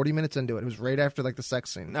episode. We were 40 minutes into it. It was right after, like, the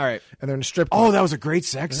sex scene. All right. And they're in a strip club. Oh, that was a great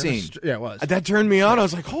sex scene. Yeah, it was. That turned me on. I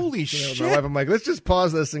was like, holy My shit. wife, I'm like, let's just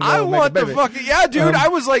pause this and go I make want a the baby. fucking... Yeah, dude. I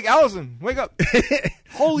was like, Allison, wake up.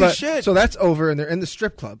 Holy But- shit. So that's over, and they're in the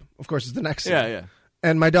strip club. Of course, it's the next scene. Yeah, yeah.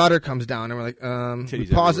 And my daughter comes down, and we're like, we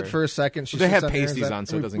Titties pause it everywhere. for a second. She Well, they sits have on Aaron's pasties lap. on,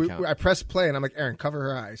 so it doesn't count. I press play, and I'm like, Aaron, cover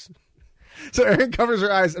her eyes. So Aaron covers her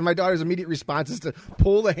eyes, and my daughter's immediate response is to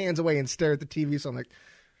pull the hands away and stare at the TV. So I'm like,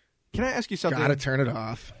 Can I ask you something? gotta turn it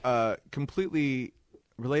off. Completely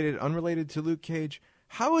related, unrelated to Luke Cage.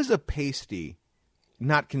 How is a pasty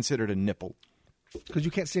not considered a nipple? Because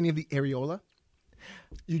you can't see any of the areola.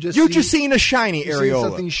 You're just seeing a shiny you're seeing areola.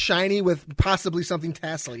 something shiny with possibly something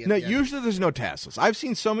tassely. No, usually there's no tassels. I've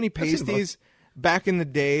seen so many seen both. pasties back in the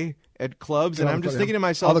day at clubs, and I'm just thinking to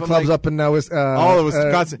myself, all the I'm clubs like, up in all of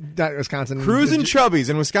Wisconsin. not Wisconsin, Cruising Chubbies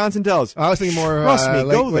and Wisconsin Dells. I was thinking more. Trust me,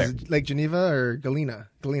 Lake, go was there. it Lake Geneva or Galena.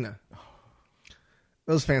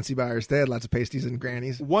 Those fancy bars, they had lots of pasties and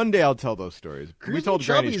grannies. One day I'll tell those stories. We told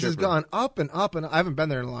Granny Chubby's has Stripper. gone up and up, and I haven't been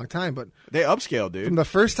there in a long time. But They upscale, dude. from the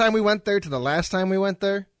first time we went there to the last time we went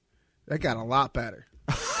there, That got a lot better.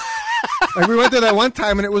 Like we went there that one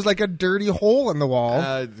time, and it was like a dirty hole in the wall.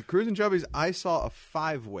 The Cruising Chubbies, I saw a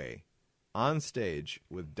 5-way on stage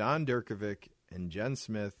with Don Dirkovic and Jen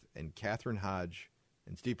Smith and Catherine Hodge,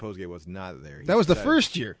 and Steve Posgate was not there. That was the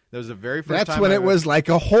first year. That was the very first time. That's when it was like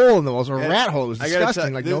a hole in the walls, or a rat hole. It was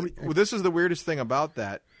disgusting. Like this is the weirdest thing about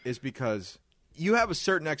that is because you have a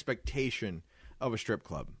certain expectation of a strip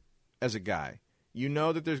club as a guy. You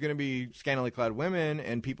know that there's going to be scantily clad women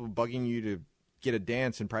and people bugging you to get a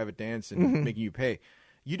dance and private dance and making you pay.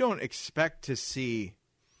 You don't expect to see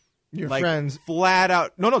your friends flat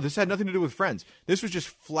out. No, this had nothing to do with friends. This was just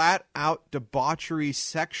flat out debauchery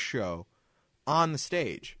sex show on the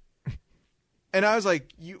stage. And I was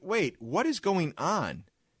like, wait, what is going on?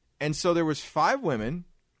 And so there was 5 women,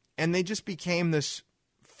 and they just became this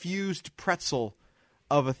fused pretzel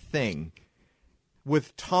of a thing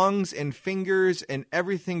with tongues and fingers and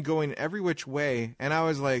everything going every which way. And I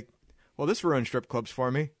was like, well, this ruined strip clubs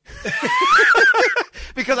for me.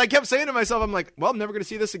 Because I kept saying to myself, I'm like, well, I'm never going to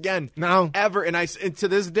see this again. No. Ever. And to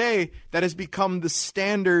this day, that has become the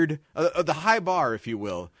standard, the high bar, if you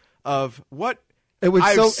will, of what it was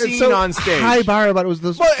I've seen on stage. High bar about it was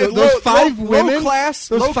those 5 women. Low class,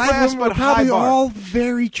 those low 5 class, women were but probably high bar. all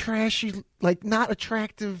very trashy, like not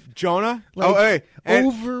attractive. Jonah? Like, and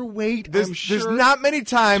overweight, I'm sure. There's not many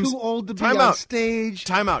times. Too old to be on stage.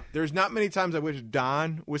 Time out. There's not many times I wish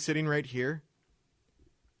Don was sitting right here.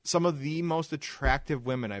 Some of the most attractive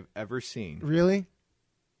women I've ever seen. Really?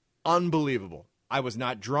 Unbelievable. I was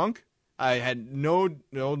not drunk. I had no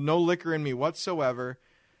liquor in me whatsoever.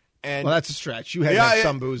 And well, that's a stretch. You had to have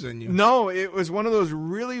some booze in you. No, it was one of those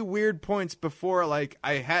really weird points before, like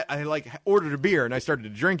I ordered a beer and I started to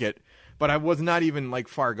drink it, but I was not even like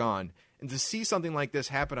far gone. And to see something like this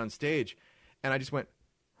happen on stage, and I just went,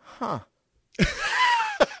 huh.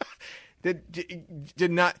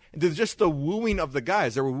 Did not. There's just the wooing of the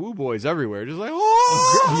guys. There were woo boys everywhere, just like,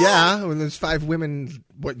 oh yeah. When there's 5 women,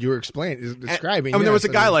 what you were describing. There was a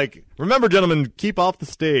guy like, remember, gentlemen, keep off the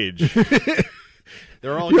stage.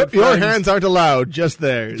 They're all your hands aren't allowed, just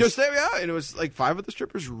theirs. Just there, yeah. And it was like 5 of the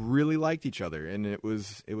strippers really liked each other, and it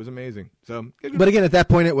was amazing. So, but again, at that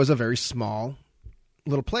point, it was a very small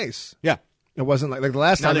little place. Yeah. It wasn't like the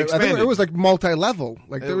last time. I think it was like multi-level.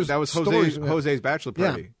 Like that was Jose's bachelor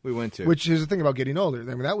party we went to. Which is the thing about getting older. I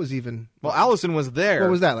mean, that was even. Well, Allison was there. What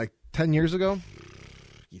was that, like 10 years ago?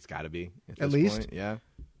 He's got to be at least. Point. Yeah.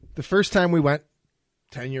 The first time we went,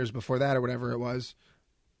 10 years before that or whatever it was.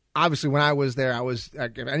 Obviously, when I was there, I was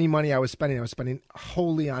any money I was spending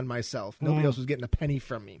wholly on myself. Nobody else was getting a penny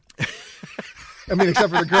from me. I mean,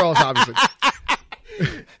 except for the girls, obviously.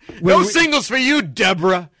 No singles for you,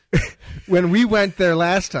 Deborah. When we went there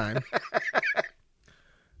last time,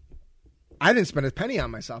 I didn't spend a penny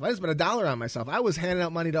on myself. I didn't spend $1 on myself. I was handing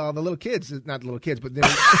out money to all the little kids. Not the little kids, but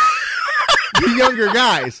the younger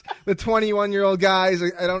guys. The 21-year-old guys.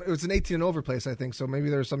 It was an 18 and over place, I think, so maybe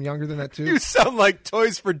there was some younger than that, too. You sound like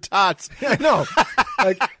Toys for Tots. I know.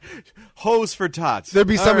 Like, Hose for Tots. There'd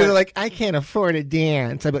be somebody like, I can't afford a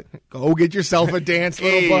dance. I'd be like, go get yourself a dance,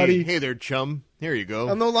 little buddy. Hey there, chum. Here you go.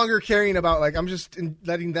 I'm no longer caring about, I'm just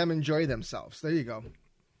letting them enjoy themselves. There you go.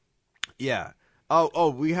 Yeah. Oh,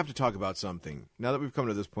 we have to talk about something. Now that we've come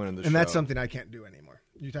to this point in the show. And that's something I can't do anymore.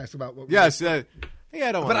 You talked about what yes. I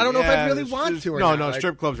don't but I don't know if I really want to or not. No,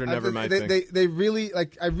 strip clubs are never my thing. They really,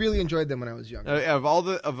 I really enjoyed them when I was younger. Of all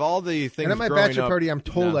the things and at my bachelor party, I'm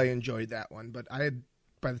told I enjoyed that one. But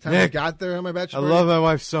by the time I got there on my bachelor party. I love my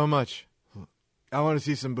wife so much. I want to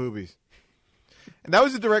see some boobies. And that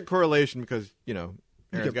was a direct correlation because,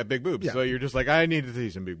 Aaron's got big boobs. Yeah. So you're just like, I need to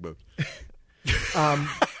see some big boobs.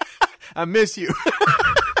 I miss you.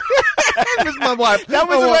 I miss my wife. That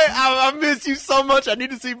was the way. I miss you so much. I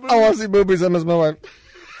need to see boobies. I want to see boobies. I miss my wife.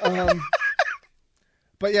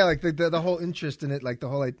 But yeah, like the whole interest in it, like the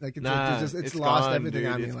whole it's lost gone, everything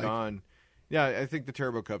dude, on me. It's gone. Yeah, I think the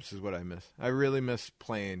Turbo Cups is what I miss. I really miss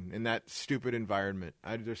playing in that stupid environment.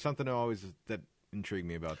 There's something always that intrigued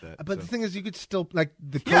me about that. But the thing is, you could still I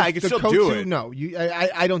could still do it. No,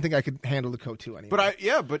 I don't think I could handle the CO2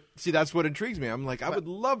 anymore. But see, that's what intrigues me. I'm like, I would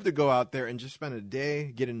love to go out there and just spend a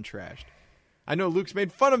day getting trashed. I know Luke's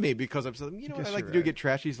made fun of me because I'm saying, what I like to do, get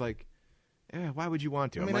trashed. He's like, yeah, why would you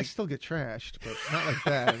want to? I mean, I still get trashed, but not like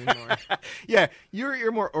that anymore. Yeah,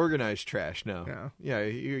 you're more organized trash now. Yeah,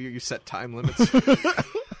 you set time limits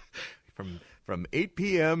from 8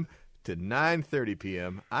 p.m. to 9:30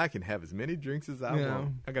 p.m. I can have as many drinks as I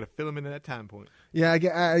want. I got to fill them into that time point. Yeah, I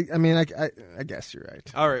guess you're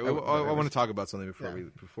right. All right, I want to talk about something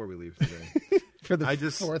before we leave today. For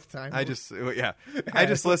the fourth time. I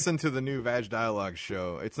just listened to the new Vag Dialogue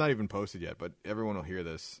show. It's not even posted yet, but everyone will hear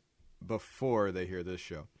this. before they hear this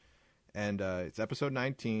show. And it's episode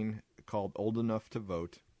 19 called Old Enough to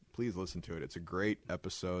Vote. Please listen to it. It's a great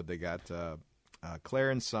episode. They got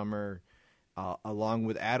Claire and Summer, along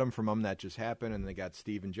with Adam from That Just Happened, and they got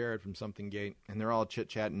Steve and Jared from Something Gate, and they're all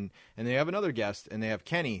chit-chatting. And they have another guest, and they have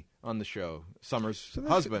Kenny on the show, Summer's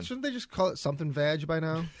husband. Shouldn't they just call it Something Vag by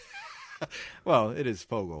now? Well, it is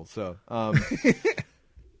Fogel, so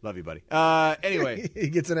love you, buddy. Anyway, he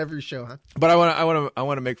gets in every show, huh? but I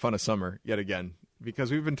want to make fun of Summer yet again.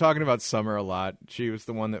 Because we've been talking about Summer a lot. She was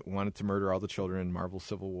the one that wanted to murder all the children in Marvel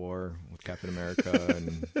Civil War with Captain America,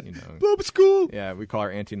 and blow up a school. Yeah, we call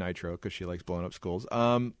her Auntie Nitro because she likes blowing up schools.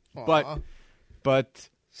 But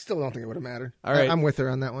still don't think it would have mattered. All right, I'm with her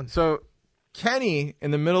on that one. So Kenny,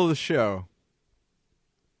 in the middle of the show,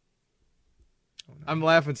 I'm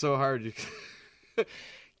laughing so hard.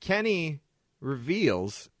 Kenny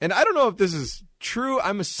reveals, and I don't know if this is true.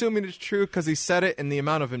 I'm assuming it's true because he said it and the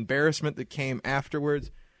amount of embarrassment that came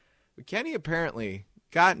afterwards. But Kenny apparently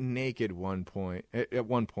got naked at one point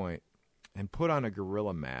and put on a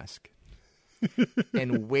gorilla mask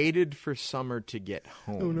and waited for Summer to get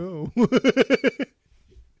home. Oh, no.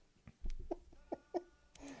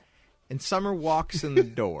 And Summer walks in the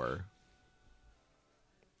door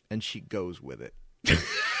and she goes with it.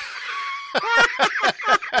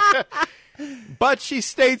 But she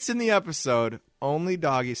states in the episode, only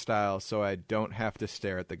doggy style, so I don't have to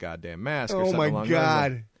stare at the goddamn mask. Oh, my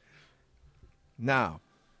God. Now,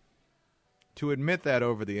 to admit that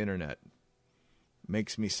over the internet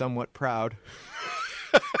makes me somewhat proud.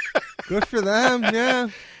 Good for them, yeah.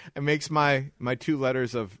 It makes my two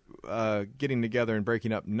letters of getting together and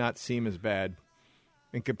breaking up not seem as bad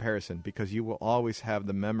in comparison, because you will always have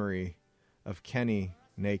the memory of Kenny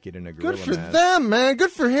naked in a gorilla mask. Good for mask. them, man.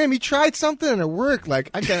 Good for him. He tried something and it worked.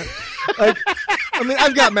 Like, I can't.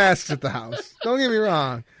 I've got masks at the house. Don't get me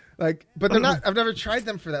wrong. Like, but they're not. I've never tried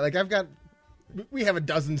them for that. Like, we have a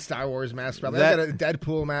dozen Star Wars masks. Probably. I've got a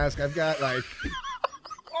Deadpool mask. I've got like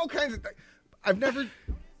all kinds of things. I've never.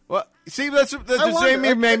 Well, see, that's the same.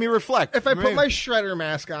 Made me reflect. If I put my Shredder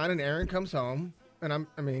mask on and Aaron comes home. And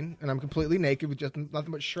I'm completely naked with just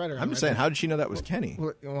nothing but Shredder. I'm just saying, how did she know that was Kenny?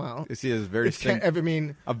 Well, he has very distinct.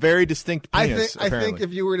 A very distinct penis. I think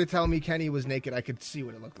if you were to tell me Kenny was naked, I could see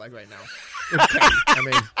what it looked like right now. It's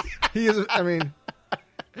Kenny. He is.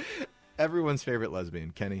 Everyone's favorite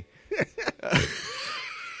lesbian, Kenny.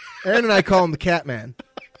 Aaron and I call him the Catman.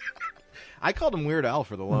 I called him Weird Al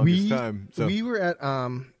for the longest time. So. We were at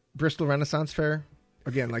Bristol Renaissance Fair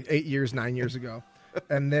again, like 9 years ago.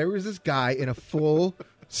 And there was this guy in a full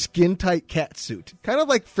skin-tight cat suit. Kind of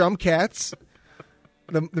like from Cats,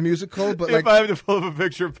 the musical. But if I have to pull up a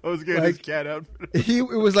picture of Post getting his cat out. It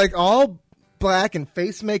was like all black and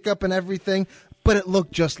face makeup and everything, but it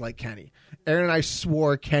looked just like Kenny. Aaron and I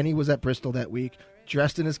swore Kenny was at Bristol that week,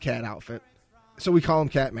 dressed in his cat outfit. So we call him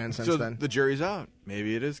Catman since then. The jury's out.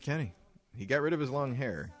 Maybe it is Kenny. He got rid of his long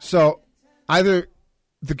hair. So either...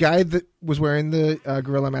 the guy that was wearing the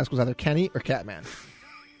gorilla mask was either Kenny or Catman.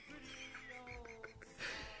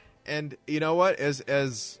 And you know what? As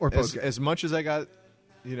much as I got,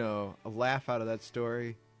 a laugh out of that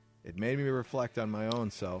story, it made me reflect on my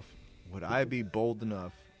own self. Would I be bold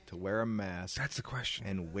enough to wear a mask? That's the question.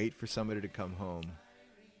 And wait for somebody to come home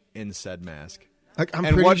in said mask. Like,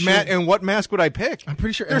 what mask would I pick? I'm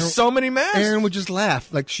pretty sure there's so many masks. Aaron would just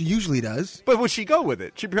laugh like she usually does. But would she go with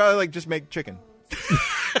it? She'd probably just make chicken.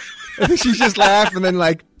 I think she'd just laugh and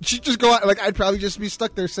then she'd just go out. Like, I'd probably just be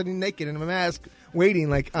stuck there sitting naked in a mask waiting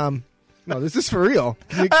no, this is for real.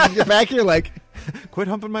 Can you get back here? Quit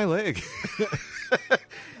humping my leg.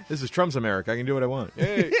 This is Trump's America. I can do what I want.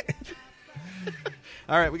 Hey.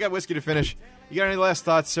 All right, we got whiskey to finish. You got any last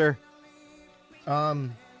thoughts, sir? Because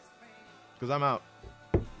I'm out.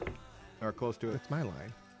 Or close to it. That's my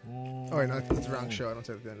line. Oh, wait, no, that's the wrong show. I don't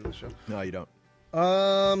say it at the end of the show. No, you don't.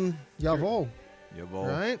 Jawohl.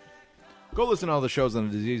 Right? Go listen to all the shows on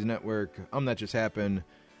the Disease Network. That Just Happened.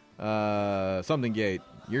 Something Gate.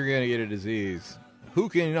 You're gonna get a disease.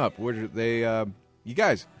 Hookahing up. You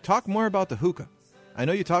guys talk more about the hookah. I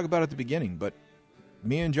know you talk about it at the beginning, but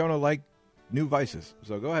me and Jonah like new vices.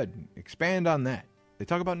 So go ahead, expand on that. They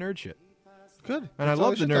talk about nerd shit. Good. And I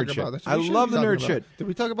love the nerd shit. I love the nerd shit. Did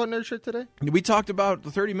we talk about nerd shit today? We talked about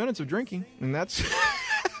the 30 minutes of drinking, and that's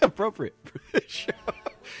appropriate for this show.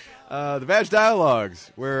 The Vag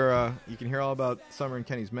Dialogues, where you can hear all about Summer and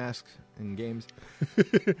Kenny's masks and games.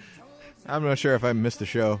 I'm not sure if I missed the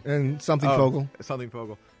show. And Something Fogel. Something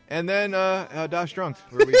Fogel. And then Das Drunks.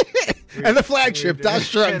 Where we and the flagship,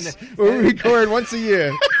 Das Drunks, where we record once a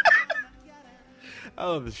year. I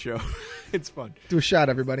love this show. It's fun. Do a shot,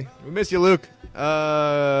 everybody. We miss you, Luke.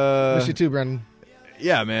 Miss you too, Brendan.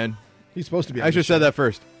 Yeah, man. He's supposed to be. I should have said that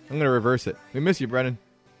first. I'm going to reverse it. We miss you, Brendan.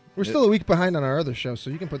 We're still a week behind on our other show, so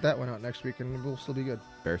you can put that one out next week, and we'll still be good.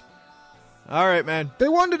 Bears. All right, man. They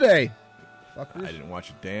won today. Fuckers. I didn't watch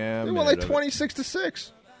a damn. They won like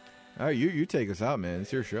 26-6. All right, you take us out, man.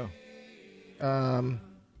 It's your show.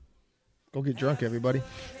 Go get drunk, everybody.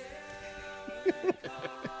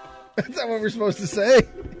 That's not what we're supposed to say.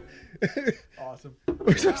 Awesome.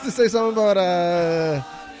 We're supposed to say something about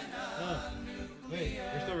Wait,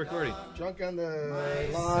 we're still recording. drunk on the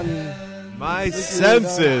lawn. My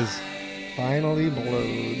senses Finally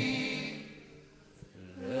blowed.